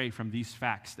to stray from these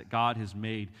facts that God has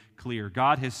made clear.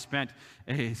 God has spent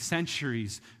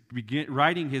centuries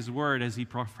writing his word as he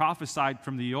prophesied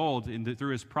from the old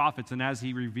through his prophets and as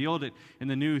he revealed it in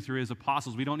the new through his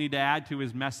apostles. We don't need to add to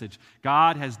his message.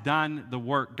 God has done the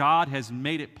work. God has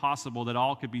made it possible that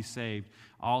all could be saved.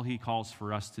 All he calls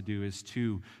for us to do is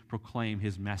to proclaim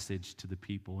his message to the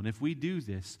people. And if we do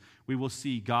this, we will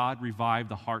see God revive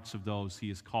the hearts of those he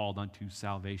has called unto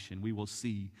salvation. We will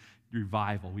see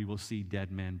revival. We will see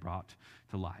dead men brought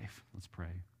to life. Let's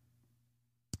pray.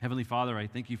 Heavenly Father, I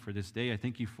thank you for this day. I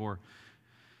thank you for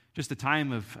just the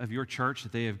time of your church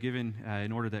that they have given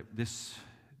in order that this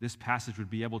passage would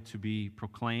be able to be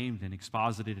proclaimed and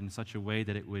exposited in such a way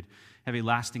that it would have a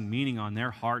lasting meaning on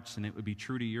their hearts and it would be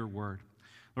true to your word.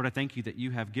 Lord, I thank you that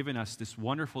you have given us this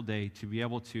wonderful day to be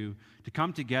able to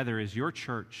come together as your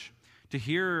church, to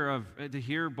hear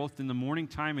both in the morning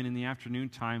time and in the afternoon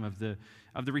time of the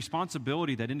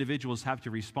responsibility that individuals have to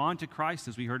respond to Christ,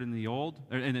 as we heard in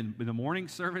the morning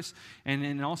service, and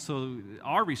then also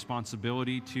our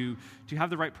responsibility to have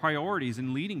the right priorities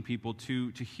in leading people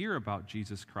to hear about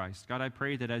Jesus Christ. God, I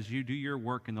pray that as you do your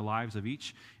work in the lives of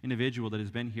each individual that has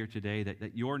been here today,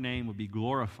 that your name would be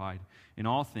glorified in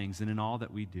all things and in all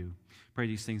that we do. Pray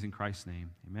these things in Christ's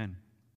name. Amen.